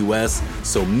here in the US,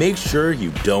 so make sure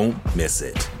you don't miss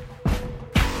it.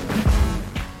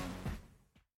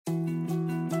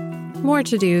 More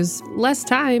to-dos, less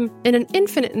time, and an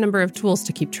infinite number of tools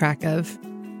to keep track of.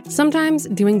 Sometimes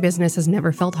doing business has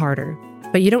never felt harder,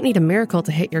 but you don't need a miracle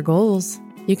to hit your goals.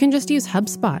 You can just use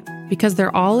HubSpot, because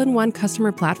their all-in-one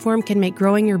customer platform can make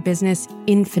growing your business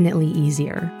infinitely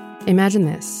easier. Imagine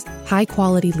this: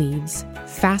 high-quality leads,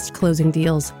 fast closing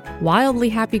deals, wildly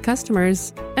happy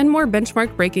customers, and more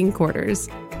benchmark-breaking quarters.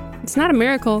 It's not a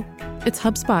miracle, it's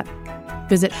HubSpot.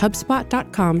 Visit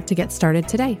HubSpot.com to get started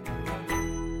today.